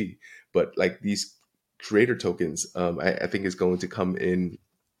NFT, but like these creator tokens, I think is going to come in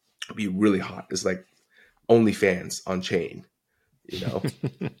be really hot. It's like OnlyFans on chain, you know.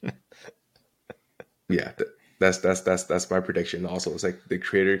 Yeah, that's my prediction. Also, it's like the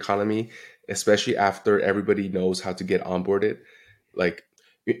creator economy, especially after everybody knows how to get onboarded. Like,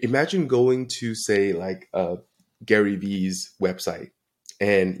 imagine going to say like Gary V's website,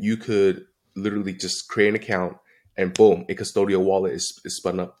 and you could literally just create an account, and boom, a custodial wallet is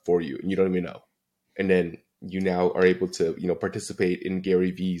spun up for you, and you don't even know. And then you now are able to participate in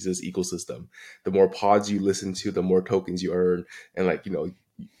Gary V's ecosystem. The more pods you listen to, the more tokens you earn, and like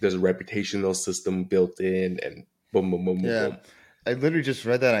there's a reputational system built in, and boom, boom, boom, boom, Yeah. boom. I literally just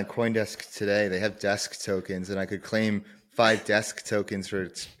read that on CoinDesk today. They have desk tokens, and I could claim 5 desk tokens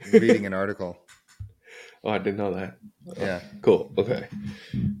for reading an article. Oh, I didn't know that. Yeah. Cool. Okay.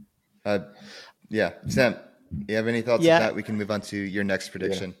 Uh, yeah. Sam, you have any thoughts? If Yeah. not, we can move on to your next Yeah.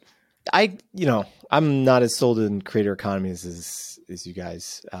 prediction. I'm not as sold in creator economies as you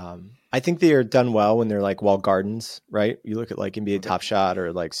guys. I think they are done well when they're like walled gardens, right? You look at like NBA Okay. Top Shot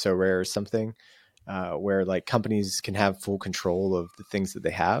or like So Rare or something, where like companies can have full control of the things that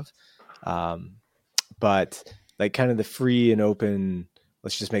they have. But like kind of the free and open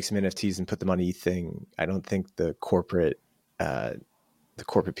let's just make some NFTs and put them on ETH thing. I don't think the corporate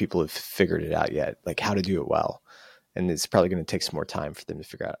people have figured it out yet, like how to do it well. And it's probably going to take some more time for them to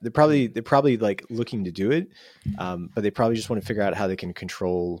figure out. They're probably like looking to do it, but they probably just want to figure out how they can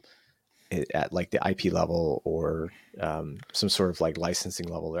control it at like the IP level or some sort of like licensing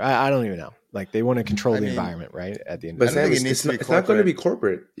level. I don't even know. Like they want to control the environment, right? At the end, but of the Sam, day. it's not going to be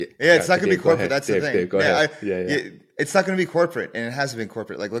corporate. Yeah, it's not going to be corporate. That's the thing. Dave, go ahead. Yeah. It's not going to be corporate, and it hasn't been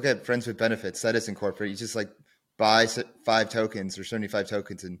corporate. Like look at Friends with Benefits. That isn't corporate. You just like buy 5 tokens or 75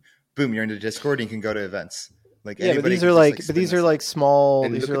 tokens, and boom, you're in the Discord and you can go to events. Like but these are like small.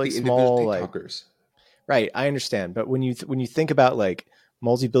 These are like small, like TikTokers. Right. I understand, but when you think about like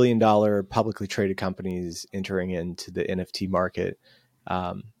multi-billion-dollar publicly traded companies entering into the NFT market,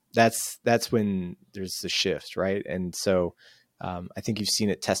 that's when there's the shift, right? And so I think you've seen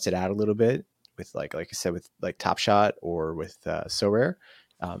it tested out a little bit with like I said, with like Top Shot or with SoRare,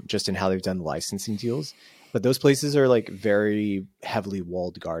 just in how they've done the licensing deals. But those places are like very heavily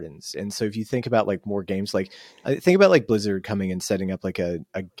walled gardens. And so if you think about like more games, like think about like Blizzard coming and setting up like a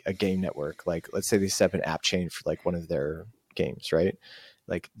game network, like let's say they set up an app chain for like one of their games, right?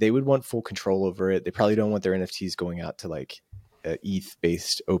 Like they would want full control over it. They probably don't want their NFTs going out to like ETH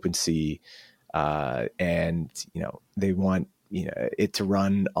based OpenSea. And, they want, it to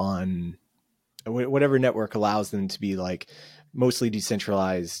run on whatever network allows them to be like mostly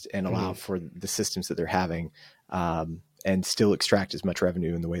decentralized and allow for the systems that they're having, and still extract as much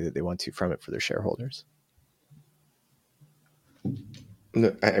revenue in the way that they want to from it for their shareholders.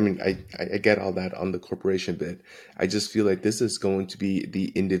 No, I mean, I get all that on the corporation bit. I just feel like this is going to be the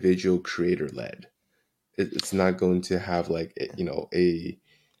individual creator led. It's not going to have like, a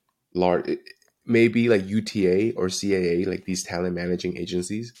large, maybe like UTA or CAA, like these talent managing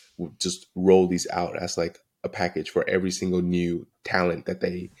agencies will just roll these out as like a package for every single new talent that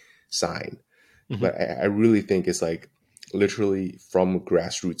they sign. Mm-hmm. But I really think it's like literally from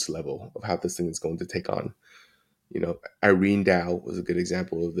grassroots level of how this thing is going to take on. Irene Dow was a good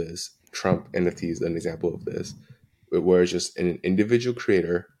example of this. Trump NFT is an example of this, where it's just an individual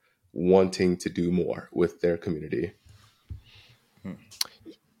creator wanting to do more with their community.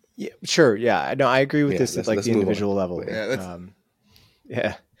 Yeah, sure. Yeah, no, I agree with this at like the individual level.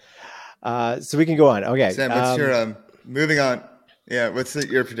 Yeah, so we can go on. Okay, Sam, what's your moving on? Yeah, what's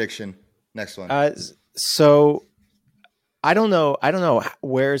your prediction? Next one. So I don't know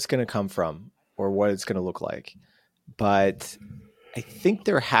where it's going to come from or what it's going to look like, but I think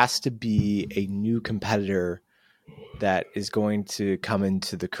there has to be a new competitor that is going to come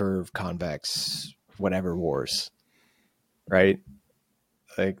into the Curve Convex whatever wars, right?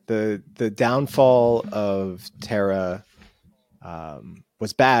 Like the downfall of Terra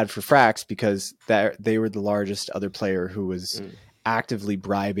was bad for Frax because they were the largest other player who was actively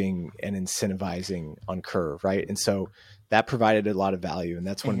bribing and incentivizing on Curve, right? And so that provided a lot of value, and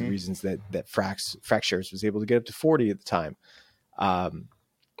that's one of the reasons that Frax shares was able to get up to 40 at the time.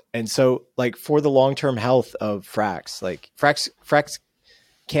 And so, like for the long-term health of Frax, like Frax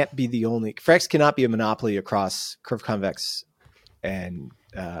can't be the only. Frax cannot be a monopoly across Curve Convex and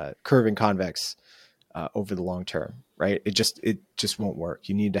Curve and Convex over the long term, right? It just won't work.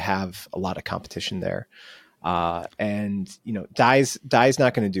 You need to have a lot of competition there. And Dai's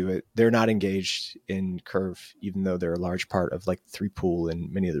not going to do it. They're not engaged in Curve, even though they're a large part of like 3Pool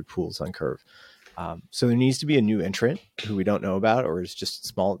and many other pools on Curve. So there needs to be a new entrant who we don't know about, or is just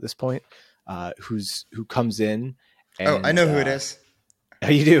small at this point, who comes in. And, I know who it is. Oh,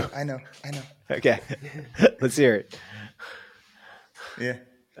 you do? I know. Okay. Let's hear it. Yeah.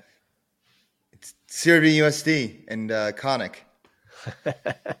 It's CRV USD and Conic.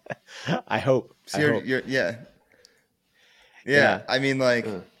 I hope. Yeah. I mean, like,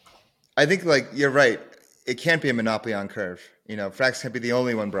 I think, like, you're right. It can't be a monopoly on Curve. Frax can't be the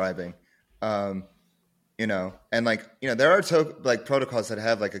only one bribing. And like, there are protocols that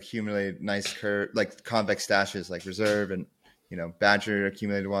have like accumulated nice Curve, like convex stashes, like Reserve and, Badger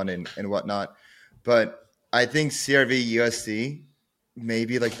accumulated one and whatnot. But I think CRV USD may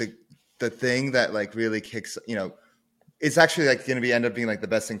be like the thing that like really kicks, it's actually like going to end up being like the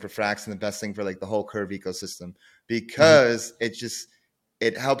best thing for Frax and the best thing for like the whole Curve ecosystem, because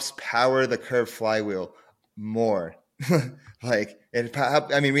it helps power the Curve flywheel more. Like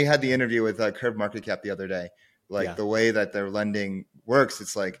we had the interview with Curve Market Cap the other day. Like the way that their lending works,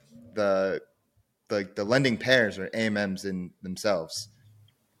 it's like the lending pairs are AMMs in themselves.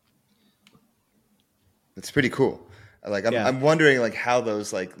 It's pretty cool. Like I'm wondering like how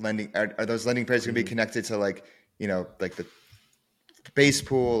those like lending are those lending pairs going to be connected to like like the base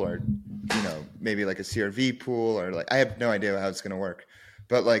pool or maybe like a CRV pool, or like I have no idea how it's going to work.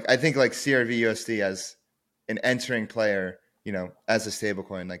 But like I think like CRV USD as an entering player, as a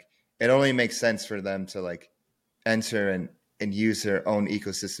stablecoin, like it only makes sense for them to like enter and use their own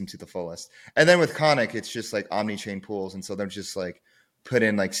ecosystem to the fullest. And then with Conic, it's just like omni-chain pools, and so they're just like put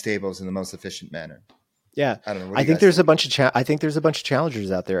in like stables in the most efficient manner. Yeah, I don't know. I think there's a bunch of I think there's a bunch of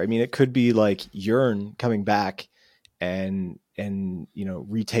challengers out there. I mean, it could be like Yearn coming back and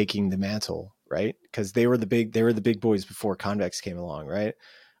retaking the mantle, right? Because they were the big boys before Convex came along, right?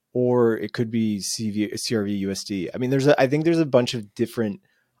 Or it could be CRV USD. I mean, I think there's a bunch of different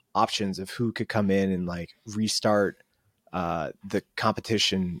options of who could come in and like restart the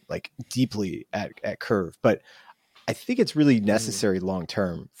competition like deeply at Curve, but I think it's really necessary long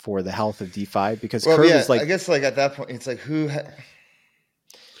term for the health of DeFi because Curve is like, I guess like at that point it's like who.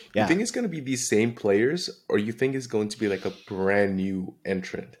 You think it's going to be these same players, or you think it's going to be like a brand new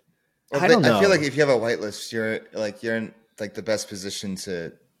entrant? I don't know. I feel like if you have a whitelist, you're in like the best position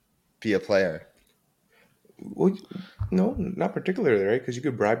to be a player. Well, no, not particularly, right? Because you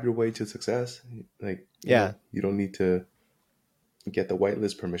could bribe your way to success. Like, you don't need to get the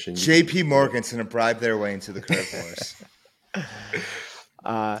whitelist permission. JP Morgan's going to bribe their way into the Curve Wars.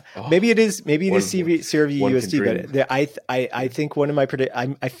 Maybe it is CRV USD, but I think one of my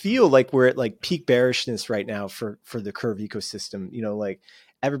I feel like we're at like peak bearishness right now for the Curve ecosystem. Like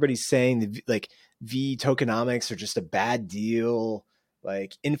everybody's saying like V tokenomics are just a bad deal.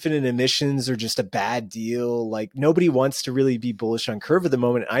 Like infinite emissions are just a bad deal. Like nobody wants to really be bullish on Curve at the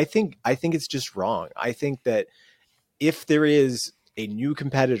moment. I think it's just wrong. I think that if there is a new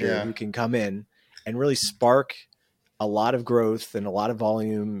competitor who can come in and really spark a lot of growth and a lot of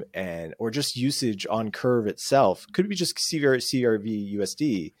volume or just usage on Curve itself, could be just CRV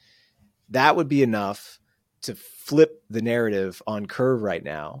USD, that would be enough to flip the narrative on Curve right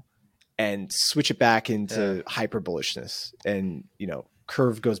now and switch it back into hyper bullishness. And,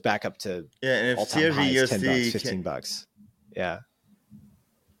 Curve goes back up to and if all-time CRV highs, USD $10, $15. Yeah.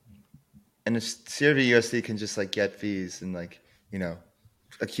 And if CRV USD can just like get fees and like,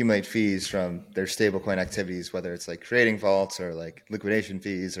 accumulate fees from their stablecoin activities, whether it's like creating vaults or like liquidation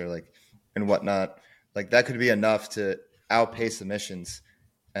fees or like and whatnot, like that could be enough to outpace emissions.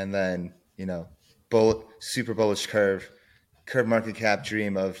 And then, super bullish Curve market cap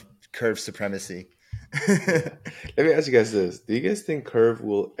dream of Curve supremacy. Let me ask you guys this. Do you guys think Curve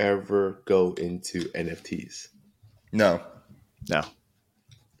will ever go into NFTs? No.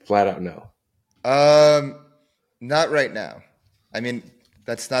 Flat out no. Not right now. I mean,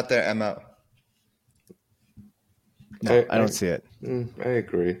 that's not their MO. No, I don't see it. I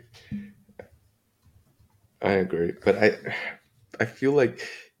agree. But I feel like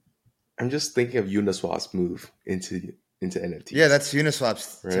I'm just thinking of Uniswap's move into NFTs. Yeah, that's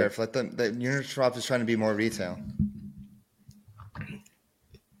Uniswap's turf. Let them. Uniswap is trying to be more retail.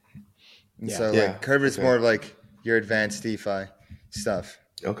 And so like Curve is more like your advanced DeFi stuff.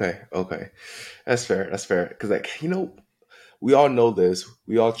 Okay. That's fair. Because like, we all know this.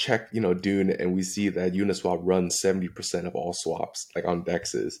 We all check, Dune, and we see that Uniswap runs 70% of all swaps, like on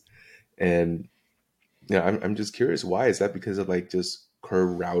DEXs. And I'm just curious, why is that? Because of like just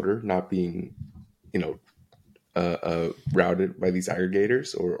Curve router not being, routed by these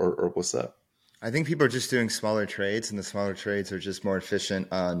aggregators, or what's up? I think people are just doing smaller trades, and the smaller trades are just more efficient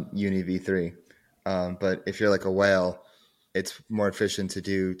on Uni V3. But if you're like a whale, it's more efficient to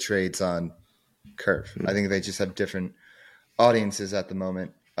do trades on Curve. Mm-hmm. I think they just have different audiences at the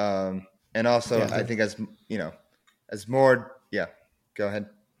moment. And also, I think as more, go ahead.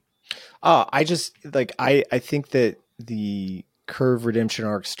 I just like, I think that the Curve redemption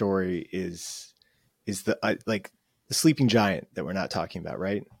arc story is the like the sleeping giant that we're not talking about,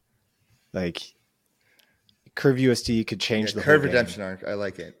 right? Like Curve USD could change the Curve whole redemption arc. I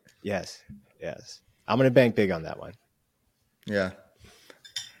like it. Yes. I'm going to bank big on that one. Yeah.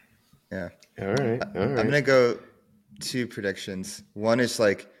 All right. I'm going to go 2 predictions. One is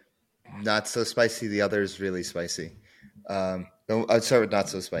like not so spicy. The other is really spicy. I'll start with not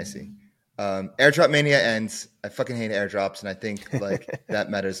so spicy. Airdrop mania ends. I fucking hate airdrops, and I think like that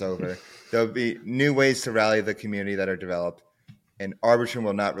meta's over. There'll be new ways to rally the community that are developed, and Arbitrum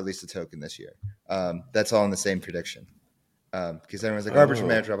will not release a token this year. That's all in the same prediction. Because everyone's like Arbitrum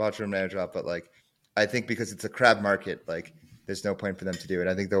airdrop, but like I think because it's a crab market, like there's no point for them to do it.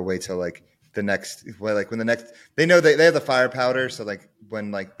 I think they'll wait till like the next, they know they have the fire powder, so like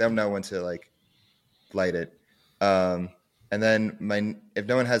when like they'll know when to like light it. And then if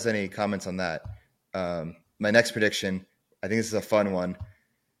no one has any comments on that, my next prediction, I think this is a fun one.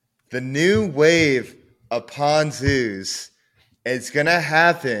 The new wave of Ponzus is gonna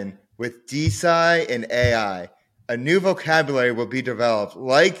happen with DeSci and AI. a new vocabulary will be developed,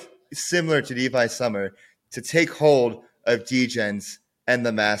 like similar to DeFi Summer, to take hold of degens and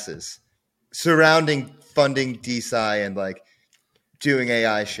the masses surrounding funding DeSci and like doing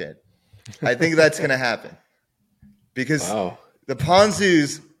AI shit. I think that's going to happen because Wow. the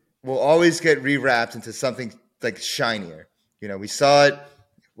Ponzus will always get rewrapped into something like shinier. You know, we saw it,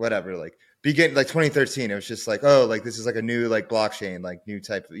 whatever, like begin like 2013. It was just like, oh, like this is like a new like blockchain, like new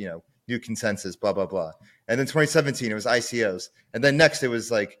type of, you know, new consensus, blah, blah, blah. And then 2017, it was ICOs. And then next it was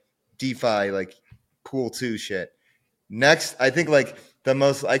like DeFi, like pool two shit. Next, I think like the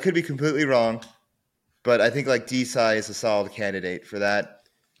most, I could be completely wrong, but I think like DeSci is a solid candidate for that.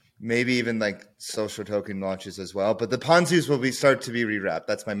 Maybe even like social token launches as well. But the Ponzus will be start to be rewrapped.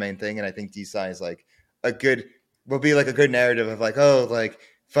 That's my main thing. And I think DeSci is like a good, will be like a good narrative of like, oh, like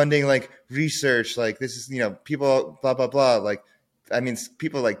funding like research, like this is, you know, people blah, blah, blah. Like, I mean,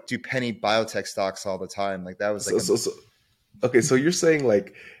 people like do penny biotech stocks all the time. Like that was like, Okay. So you're saying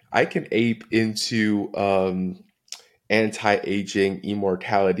like I can ape into, anti-aging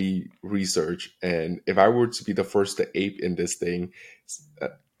immortality research, and if I were to be the first to ape in this thing,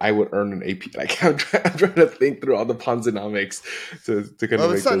 I would earn an AP. Like I'm trying to think through all the Ponzonomics to kind of well,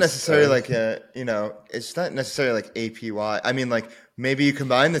 make it's not this, necessarily like a, you know, it's not necessarily like APY. I mean, like maybe you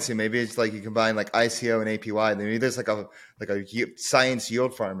combine the two. Maybe it's like you combine like ICO and APY. Maybe there's like a science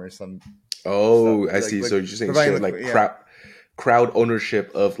yield farm or some. Oh, Stuff. I see. Like So you're just saying providing straight like yeah, crowd ownership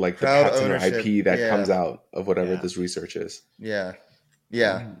of like the crowd patent or ownership. IP that Yeah, comes out of whatever Yeah. this research is. yeah,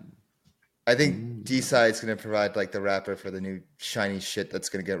 yeah. Mm. I think Mm. DeSci is going to provide like the wrapper for the new shiny shit that's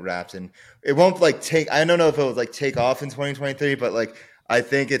going to get wrapped, and it won't like take. I don't know if it will like take off in 2023, but like I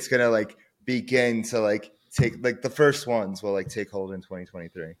think it's going to like begin to like take like the first ones will like take hold in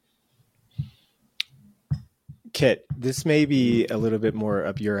 2023. Kit, this may be a little bit more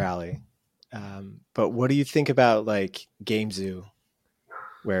up your alley, but what do you think about like Game Zoo,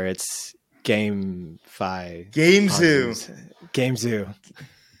 where it's GameFi, Game Zoo. Game Zoo?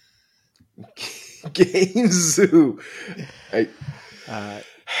 Game Zoo. For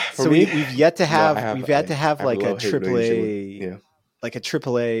So me, we've yet to have no, we've had to have I like a love-hate triple relationship A, with, yeah. like a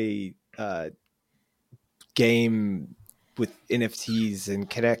AAA game with NFTs and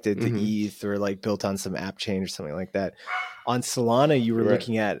connected to Mhm. ETH or like built on some app chain or something like that. On Solana, you were Right.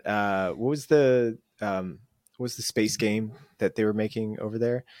 looking at what was the space game that they were making over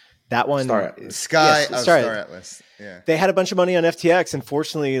there? That one, Star Atlas. Sky yes, of sorry. Star Atlas. Yeah. They had a bunch of money on FTX.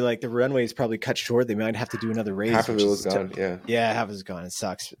 Unfortunately, like the runway is probably cut short. They might have to do another raise. Half of which it is was gone. Yeah. yeah, half is gone. It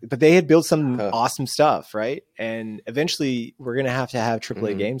sucks. But they had built some Huh. awesome stuff, right? And eventually we're going to have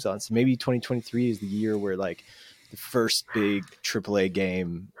AAA Mhm. games on. So maybe 2023 is the year where like the first big AAA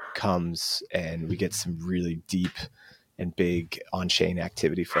game comes and we get some really deep and big on-chain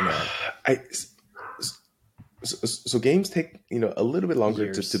activity from that. So games take, you know, a little bit longer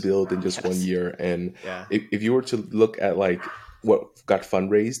Years. to build than just 1 Yes. year. And Yeah. if you were to look at like what got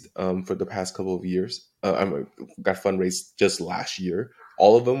fundraised for the past couple of years, got fundraised just last year,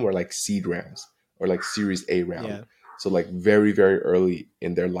 all of them were like seed rounds or like Series A round. Yeah. So like very, very early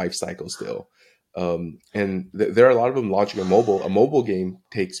in their life cycle still. And there are a lot of them launching a mobile game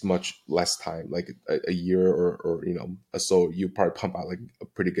takes much less time, like a year or you know, so you probably pump out like a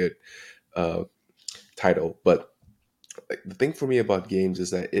pretty good title. But like, the thing for me about games is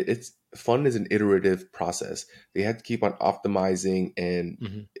that it's fun is an iterative process. They have to keep on optimizing, and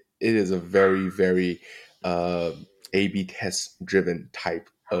Mhm. it is a very, very A/B test driven type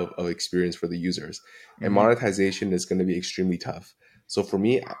of experience for the users. And Mhm. monetization is going to be extremely tough. So for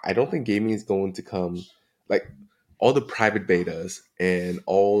me, I don't think gaming is going to come like all the private betas and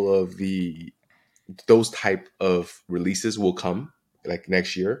all of those type of releases will come like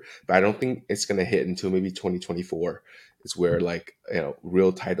next year, but I don't think it's going to hit until maybe 2024 is where like, you know,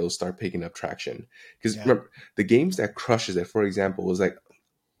 real titles start picking up traction. Because Yeah. remember, the games that crushes it, for example, was like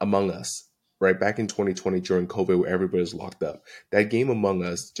Among Us, right? Back in 2020 during COVID where everybody was locked up. That game Among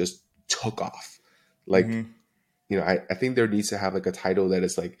Us just took off. Like, Mhm. you know, I think there needs to have like a title that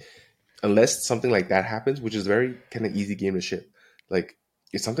is like, unless something like that happens, which is very kind of easy game to ship. Like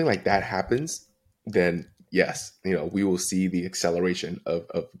if something like that happens, then yes, you know, we will see the acceleration of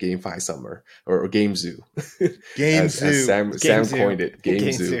GameFi Summer or Game Zoo, Game as Zoo. Sam Game Zoo. coined it, Game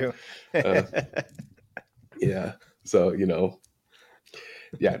Game Zoo. Zoo. Yeah. So you know,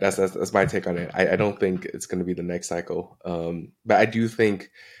 yeah, that's my take on it. I don't think it's going to be the next cycle, but I do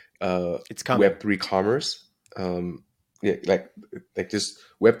think It's coming. Web3 commerce, yeah, like just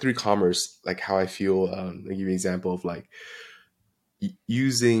Web3 commerce, like how I feel. I'll give you an example of like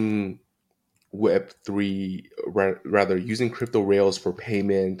using Web3, rather using crypto rails for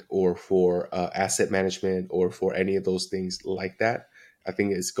payment or for asset management or for any of those things like that, I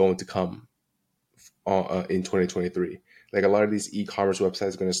think is going to come in 2023. Like a lot of these e-commerce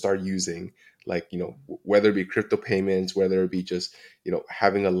websites are going to start using, like, whether it be crypto payments, whether it be just,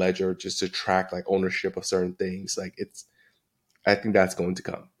 having a ledger just to track like ownership of certain things. Like I think that's going to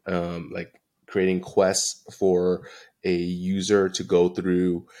come. Like creating quests for a user to go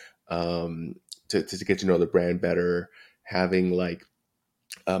through, to get to know the brand better, having like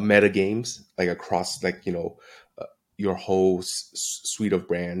meta games like across, like, your whole suite of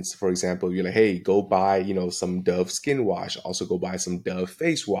brands. For example, you're like, hey, go buy, some Dove skin wash, also go buy some Dove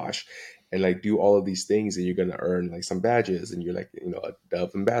face wash, and like do all of these things, and you're going to earn like some badges, and you're like, a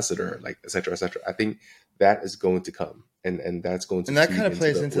Dove ambassador, like et cetera, et cetera. I think that is going to come, and that's going to And that feed kind of into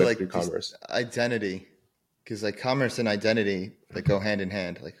plays the into Web3 like commerce. identity, because like commerce and identity like go hand in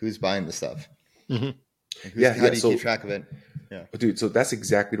hand. Like who's buying the stuff? Mm-hmm. Like how do you keep track of it? Yeah, dude, so that's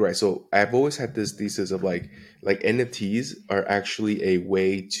exactly right. So I've always had this thesis of like NFTs are actually a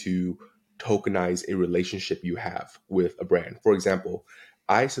way to tokenize a relationship you have with a brand. For example,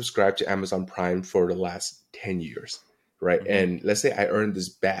 I subscribed to Amazon Prime for the last 10 years, right? Mm-hmm. And let's say I earned this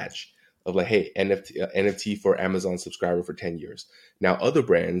badge of like, hey, NFT for Amazon subscriber for 10 years. Now other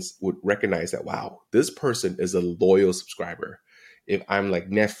brands would recognize that, wow, this person is a loyal subscriber. If I'm like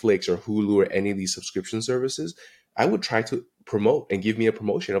Netflix or Hulu or any of these subscription services, I would try to promote and give me a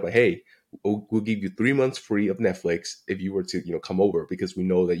promotion of like, hey, we'll give you 3 months free of Netflix if you were to, come over, because we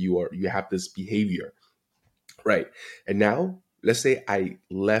know that you have this behavior, right? And now let's say I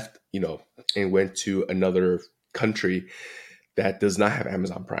left, and went to another country that does not have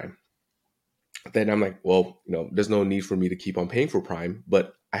Amazon Prime. Then I'm like, well, there's no need for me to keep on paying for Prime,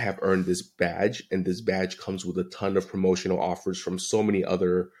 but I have earned this badge, and this badge comes with a ton of promotional offers from so many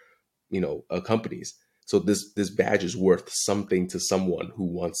other companies. So this badge is worth something to someone who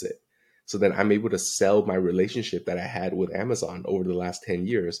wants it. So then I'm able to sell my relationship that I had with Amazon over the last 10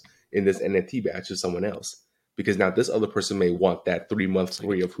 years in this NFT badge to someone else. Because now this other person may want that 3 months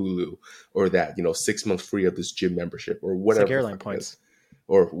free of Hulu, or that 6 months free of this gym membership, or whatever. It's like airline points,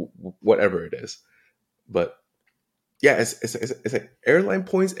 or whatever it is. But yeah, it's like airline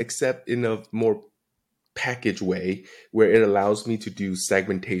points, except in a more package way, where it allows me to do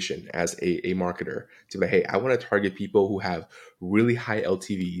segmentation as a marketer, to be like, hey, I want to target people who have really high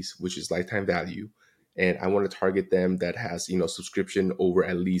LTVs, which is lifetime value, and I want to target them that has subscription over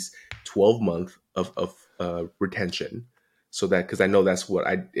at least 12 months of retention, so that, because I know that's what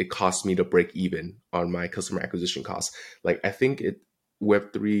it costs me to break even on my customer acquisition costs. Like I think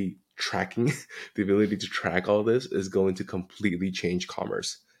Web3 tracking, the ability to track all this, is going to completely change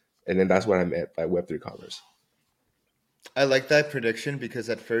commerce. And then that's what I meant by Web3 commerce. I like that prediction, because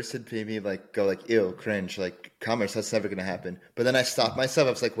at first it made me like go like, ew, cringe, like commerce, that's never gonna happen. But then I stopped myself.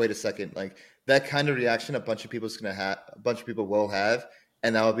 I was like, wait a second, like that kind of reaction a bunch of people will have,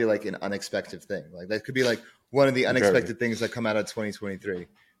 and that will be like an unexpected thing. Like that could be like one of the unexpected things that come out of 2023.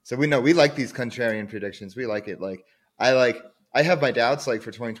 So we like these contrarian predictions. We like it. I have my doubts like for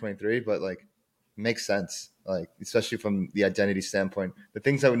 2023, but like makes sense. Like especially from the identity standpoint. The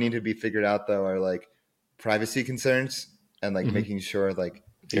things that would need to be figured out though are like privacy concerns, and like making sure like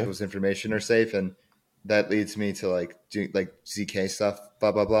people's information are safe, and that leads me to like do like ZK stuff,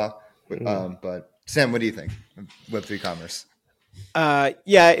 blah blah blah. But Sam, what do you think of Web3 commerce?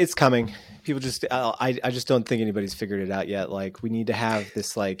 Yeah, it's coming. People just I just don't think anybody's figured it out yet. Like we need to have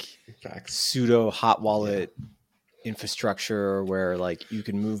this like pseudo hot wallet infrastructure where like you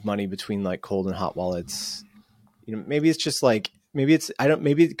can move money between like cold and hot wallets. Maybe it's just like maybe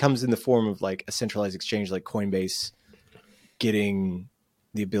it comes in the form of like a centralized exchange like Coinbase getting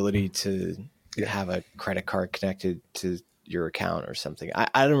the ability to have a credit card connected to your account or something.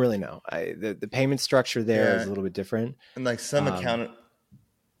 I don't really know. The payment structure there is a little bit different. And like some account.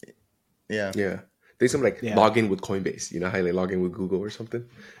 Yeah. They something like log in with Coinbase. You know how they log in with Google or something?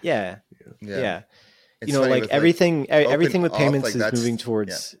 Yeah. It's like everything with payments like is moving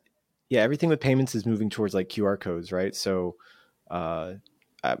towards everything with payments is moving towards like QR codes, right? So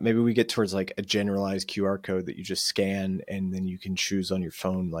maybe we get towards like a generalized QR code that you just scan, and then you can choose on your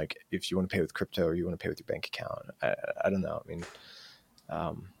phone like if you want to pay with crypto or you want to pay with your bank account. I don't know. I mean,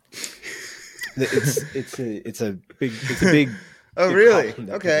 it's a big oh big really? problem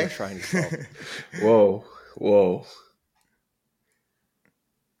that Okay. people are trying to solve. Whoa.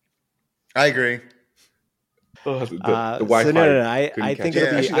 I agree. Oh, the Wi-Fi. So no. I think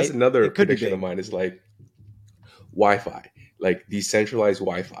it'll be. Actually, that's another prediction be of mine. Is like Wi-Fi, like decentralized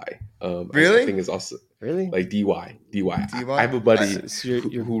Wi-Fi. Really? I think is also. Really? Like DY. DY? I have a buddy So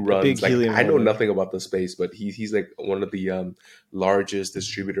you're who a big runs, like, helium I know holder. nothing about the space, but he's like one of the largest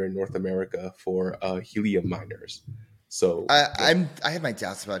distributor in North America for helium miners. So I have my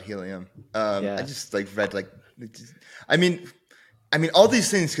doubts about helium. I just like read like, I mean, all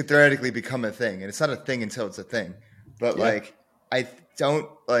these things could theoretically become a thing, and it's not a thing until it's a thing. But like, I don't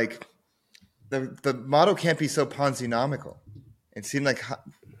like the model can't be so Ponzi-nomical. It seemed like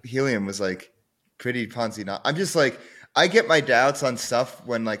helium was like pretty Ponzi. I'm just like, I get my doubts on stuff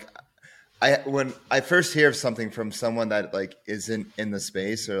when like when I first hear of something from someone that like isn't in the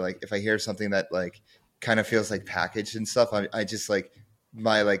space, or like if I hear something that like kind of feels like packaged and stuff, I just like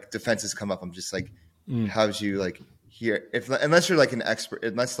my like defenses come up. I'm just like, how'd you like hear unless you're like an expert,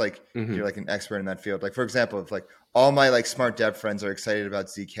 unless like you're like an expert in that field. Like for example, if like all my like smart dev friends are excited about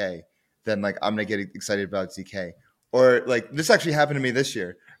ZK, then like I'm gonna get excited about ZK. Or like this actually happened to me this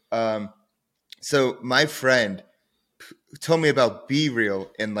year. So my friend told me about Be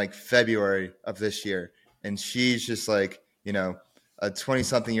Real in like February of this year, and she's just like, you know, a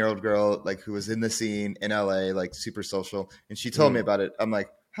 20-something-year-old girl like who was in the scene in LA, like super social, and she told me about it. I'm like,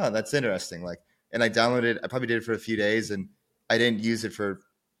 huh, that's interesting. Like, and I downloaded. I probably did it for a few days, and I didn't use it for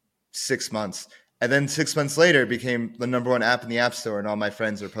 6 months. And then 6 months later, it became the #1 app in the App Store, and all my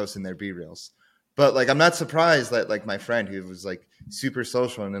friends are posting their Be Reals. But like, I'm not surprised that like my friend who was like super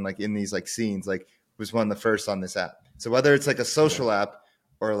social and then like in these like scenes, like was one of the first on this app. So whether it's like a social app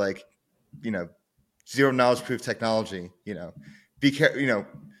or like, you know, zero knowledge proof technology, you know,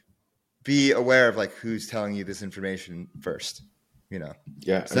 be aware of like who's telling you this information first, you know?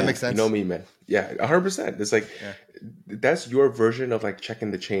 Yeah. Does that make sense? You know me, man. Yeah, 100%. It's like, that's your version of like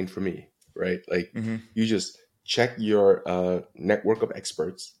checking the chain for me, right? Like you just check your network of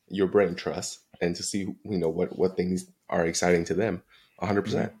experts, your brain trust, and to see, you know, what things are exciting to them.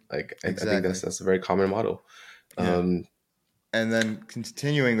 100%. Like I think that's a very common model. And then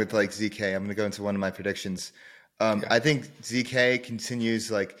continuing with like ZK, I'm going to go into one of my predictions. I think ZK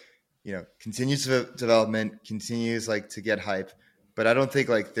continues like, you know, continues development, continues like to get hype, but I don't think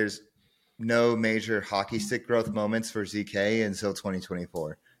like there's no major hockey stick growth moments for ZK until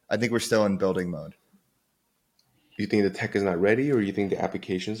 2024. I think we're still in building mode. You think the tech is not ready, or you think the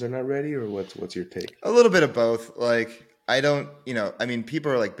applications are not ready, or what's your take? A little bit of both. Like, I don't, you know, I mean,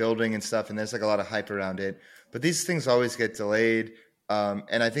 people are like building and stuff, and there's like a lot of hype around it, but these things always get delayed.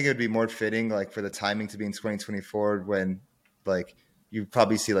 And I think it would be more fitting, like, for the timing to be in 2024 when, like, you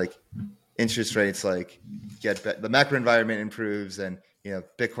probably see like interest rates like the macro environment improves, and you know,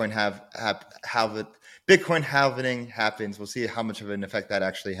 Bitcoin Bitcoin halving happens. We'll see how much of an effect that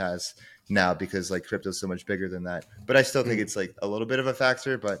actually has now, because like crypto is so much bigger than that. But I still think it's like a little bit of a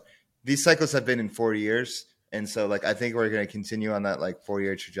factor. But these cycles have been in 4 years, and so like I think we're going to continue on that like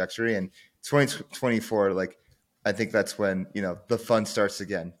 4-year trajectory. And 2024, like I think that's when, you know, the fun starts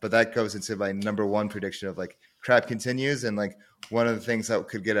again. But that goes into my #1 prediction of like crap continues, and like one of the things that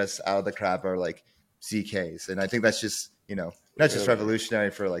could get us out of the crap are like ZKs. And I think that's just, you know, not just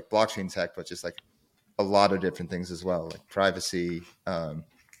revolutionary for like blockchain tech, but just like a lot of different things as well, like privacy,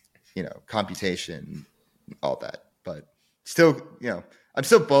 you know, computation, all that. But still, you know, I'm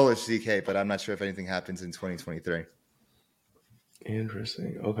still bullish ZK, but I'm not sure if anything happens in 2023.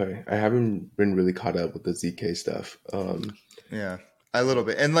 Interesting. Okay. I haven't been really caught up with the ZK stuff. Yeah, a little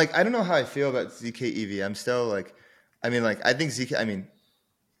bit. And like, I don't know how I feel about ZK EVM still. Like, I mean, like, I think ZK, I mean,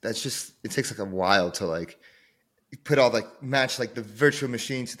 that's just, it takes like a while to like put all like match like the virtual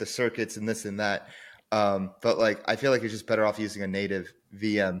machine to the circuits and this and that. But like, I feel like you're just better off using a native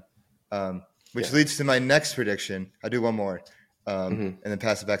VM, which leads to my next prediction. I'll do one more and then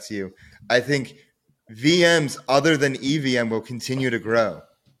pass it back to you. I think VMs other than EVM will continue to grow.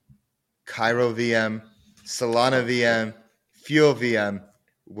 Cairo VM, Solana VM, Fuel VM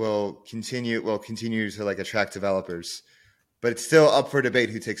will continue to like attract developers, but it's still up for debate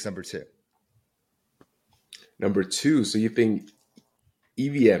who takes #2. #2. So you think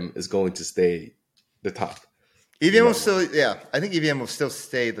EVM is going to stay the top? EVM will still, I think EVM will still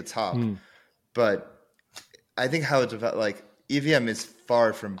stay the top, but I think how it like EVM is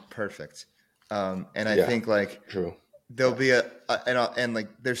far from perfect, and I think like there'll be and like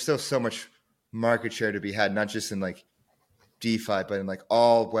there's still so much market share to be had, not just in like DeFi, but in like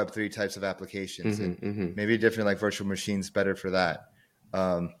all Web3 types of applications, and maybe different like virtual machines better for that,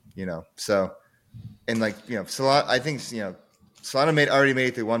 you know. So, and like, you know, Solana, I think, you know, Solana already made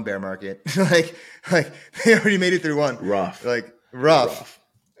it through one bear market, like they already made it through one rough.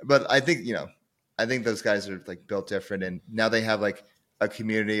 But I think, you know, I think those guys are like built different, and now they have like a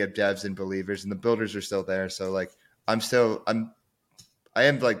community of devs and believers, and the builders are still there. So like I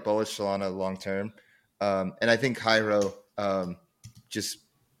am like bullish Solana long term. And I think Cairo, just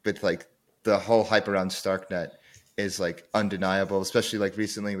with like the whole hype around Starknet is like undeniable, especially like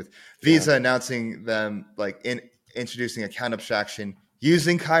recently with Visa announcing them like introducing account abstraction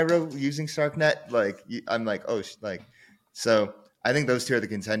using Cairo, using Starknet. Like I'm like, oh, like, so I think those two are the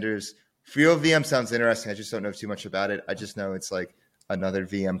contenders. Real VM sounds interesting. I just don't know too much about it. I just know it's like another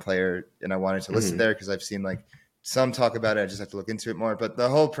VM player, and I wanted to list it there because I've seen like some talk about it. I just have to look into it more. But the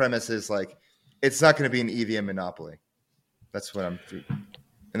whole premise is like it's not going to be an EVM monopoly. That's what and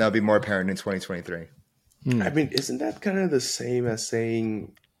that'll be more apparent in 2023. I mean, isn't that kind of the same as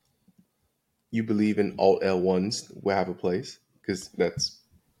saying you believe in all L1s will have a place? Because that's,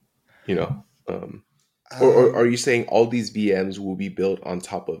 or are you saying all these VMs will be built on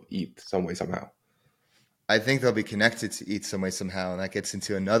top of ETH some way, somehow? I think they'll be connected to ETH some way, somehow, and that gets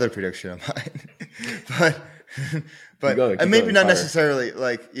into another prediction of mine. but maybe not necessarily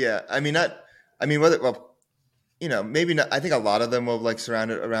like, yeah. I mean, maybe not. I think a lot of them will like surround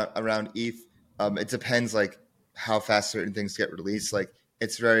it around ETH. It depends like how fast certain things get released. Like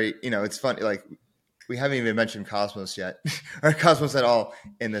it's very, it's funny. Like we haven't even mentioned Cosmos yet, or Cosmos at all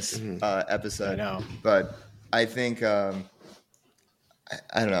in this episode. I know. But I think I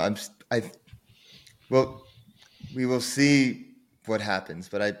don't know. Well, we will see what happens.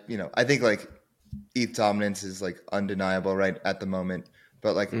 But I think like ETH dominance is like undeniable right at the moment.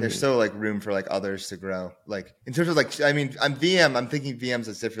 But like there's still like room for like others to grow. Like in terms of like, I mean, I'm thinking VMs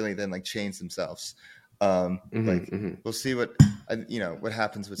as differently than like chains themselves. We'll see what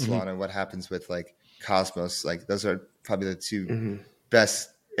happens with Solana, what happens with like Cosmos. Like those are probably the two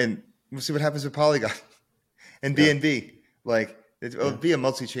best, and we'll see what happens with Polygon and BNB. Like it'll be a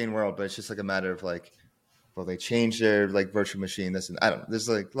multi-chain world, but it's just like a matter of like, will they change their like virtual machine? This and I don't know. There's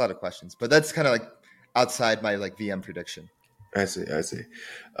like a lot of questions, but that's kind of like outside my like VM prediction. I see.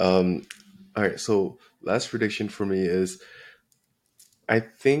 All right. So last prediction for me is, I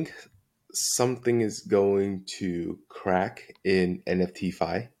think something is going to crack in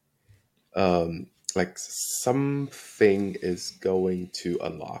NFT-Fi. Like something is going to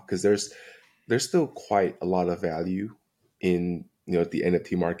unlock, because there's still quite a lot of value in the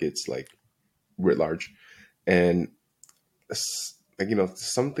NFT markets, like writ large, and like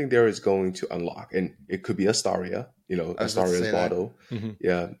something there is going to unlock, and it could be Astaria, Astaria's model.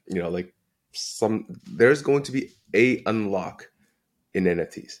 Yeah, like there's going to be a unlock in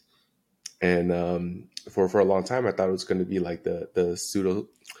NFTs, and for a long time I thought it was going to be like the pseudo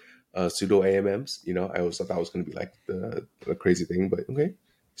AMMs. I always thought that was going to be like the crazy thing, but okay,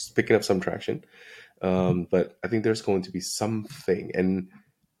 it's picking up some traction. But I think there's going to be something, and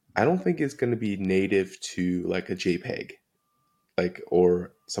I don't think it's going to be native to like a JPEG, like,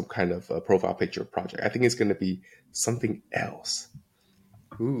 or some kind of a profile picture project. I think it's going to be something else.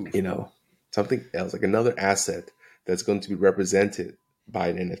 Ooh. Something else, like another asset that's going to be represented by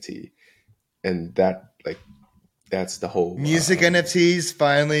an NFT, and that's the whole music. NFTs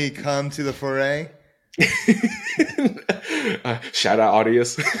finally come to the foray. Shout out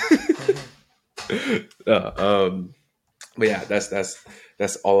Audius. But yeah,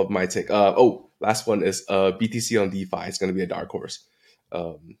 that's all of my take. Last one is BTC on DeFi. It's going to be a dark horse. It's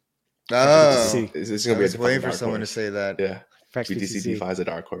going to be. I was waiting for someone to say that. Yeah. BTC DeFi is a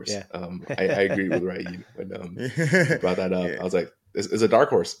dark horse. Yeah. I agree with Raheem when you brought that up. Yeah. I was like, it's a dark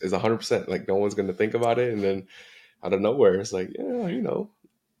horse. It's 100%. Like no one's going to think about it, and then out of nowhere, it's like,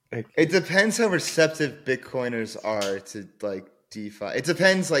 like, it depends how receptive Bitcoiners are to like DeFi. It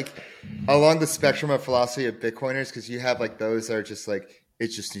depends like along the spectrum of philosophy of Bitcoiners, because you have like those that are just like, it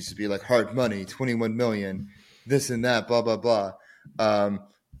just needs to be like hard money, 21 million, this and that, blah blah blah. And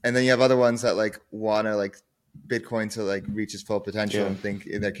then you have other ones that like want to like Bitcoin to like reach its full potential and think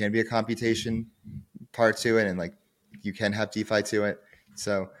there can be a computation part to it, and like you can have DeFi to it.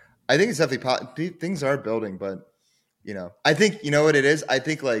 So I think it's definitely things are building, but I think what it is. I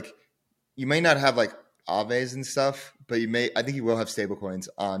think like you may not have like Aves and stuff, but I think you will have stablecoins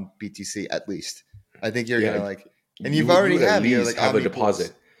on BTC at least. I think you're gonna like, and you've already have a deposit.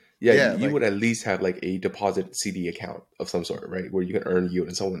 Pools. Yeah, you would at least have like a deposit CD account of some sort, right? Where you can earn yield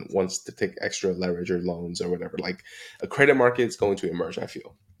and someone wants to take extra leverage or loans or whatever. Like a credit market is going to emerge, I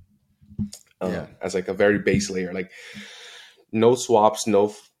feel. As like a very base layer, like no swaps,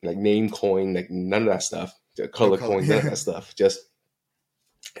 no like name coin, like none of that stuff. Color coins, none of that stuff. Just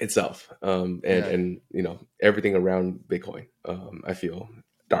itself. And everything around Bitcoin. I feel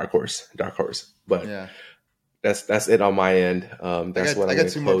dark horse. But yeah. That's it on my end. That's what I'm going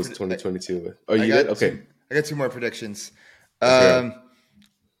to close 2022 with. Oh, you did? Okay. I got two more predictions. The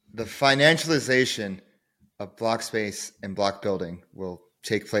financialization of block space and block building will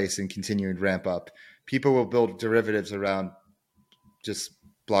take place and continue and ramp up. people will build derivatives around just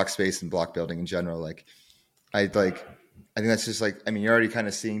block space and block building in general. Like I think that's just like, I mean, you're already kind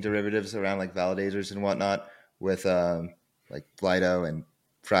of seeing derivatives around like validators and whatnot with like Lido and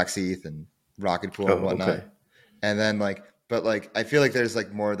FraxETH and Rocket Pool and whatnot. Okay. And then like, but like, I feel like there's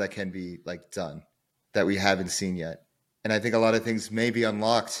like more that can be like done that we haven't seen yet. And I think a lot of things may be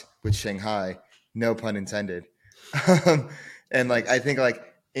unlocked with Shanghai, no pun intended. And like, I think like,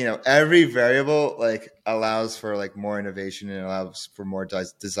 you know, every variable like allows for like more innovation and allows for more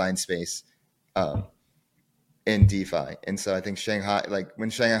design space in DeFi. And so I think Shanghai, like when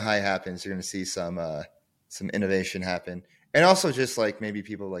Shanghai happens, you're going to see some innovation happen. And also just like maybe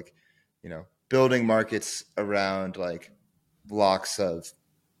people like, you know, building markets around like blocks of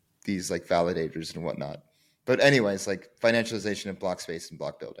these like validators and whatnot. But anyways, like financialization of block space and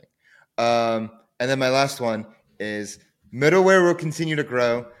block building. And then my last one is middleware will continue to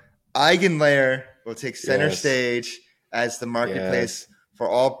grow. EigenLayer will take center stage as the marketplace for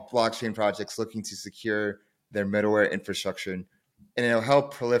all blockchain projects looking to secure their middleware infrastructure. And it'll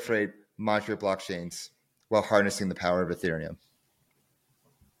help proliferate modular blockchains while harnessing the power of Ethereum.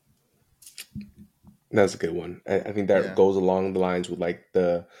 That's a good one. I think that goes along the lines with like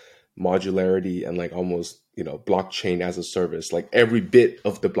the modularity and like almost, you know, blockchain as a service, like every bit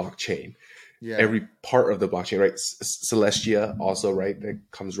of the blockchain, every part of the blockchain, right? Celestia also, right? That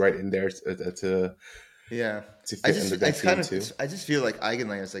comes right in there to fit under that theme too. I just feel like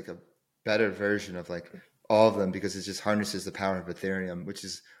EigenLayer is like a better version of like all of them because it just harnesses the power of Ethereum, which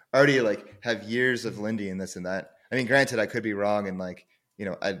is already like have years of Lindy and this and that. I mean, granted, I could be wrong, and like, you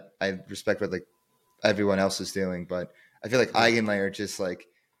know, I respect what like everyone else is doing, but I feel like EigenLayer just like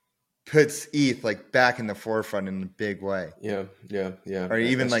puts ETH like back in the forefront in a big way. Yeah. Or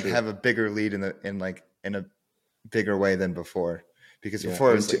even like have a bigger lead in a bigger way than before, because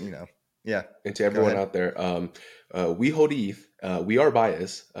before it was like, you know. Yeah. And to everyone out there, we hold ETH. We are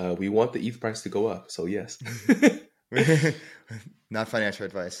biased. We want the ETH price to go up. So yes. Not financial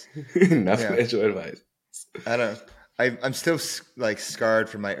advice. Financial advice. I don't know. I'm still like scarred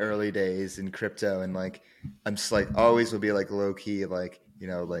from my early days in crypto, and like I'm just like always will be like low key, like, you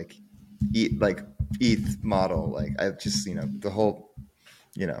know, like ETH model. Like I just, you know, the whole,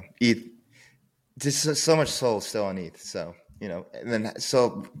 you know, ETH, just so much soul still on ETH. So, you know, and then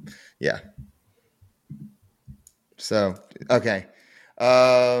so yeah. So okay.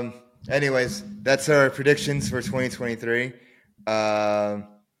 Anyways, that's our predictions for 2023.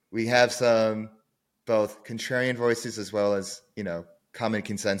 We have some both contrarian voices as well as, you know, common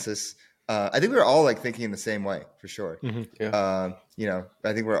consensus. I think we're all like thinking in the same way for sure. Mm-hmm. Yeah. You know,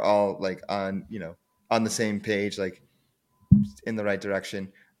 I think we're all like on, you know, on the same page, like in the right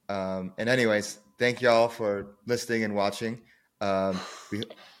direction. And anyways, thank y'all for listening and watching. I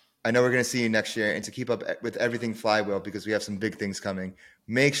know we're going to see you next year, and to keep up with everything Flywheel, because we have some big things coming,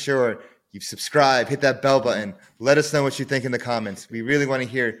 make sure you subscribe, hit that bell button. Let us know what you think in the comments. We really want to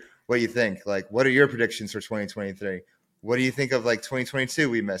hear what you think. Like, what are your predictions for 2023? What do you think of like 2022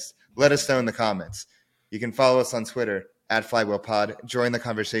 we missed? Let us know in the comments. You can follow us on Twitter at FlywheelPod. Join the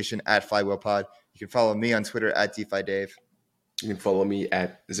conversation at FlywheelPod. You can follow me on Twitter at DeFiDave. You can follow me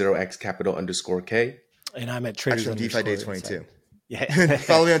at 0xcapital_K. And I'm at Traders DeFiDave22. Yeah.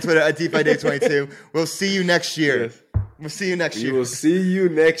 Follow me on Twitter at DeFiDave22. We'll see you next year. Yes. We'll see you next year. We will see you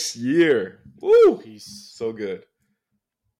next year. Woo! Peace. So good.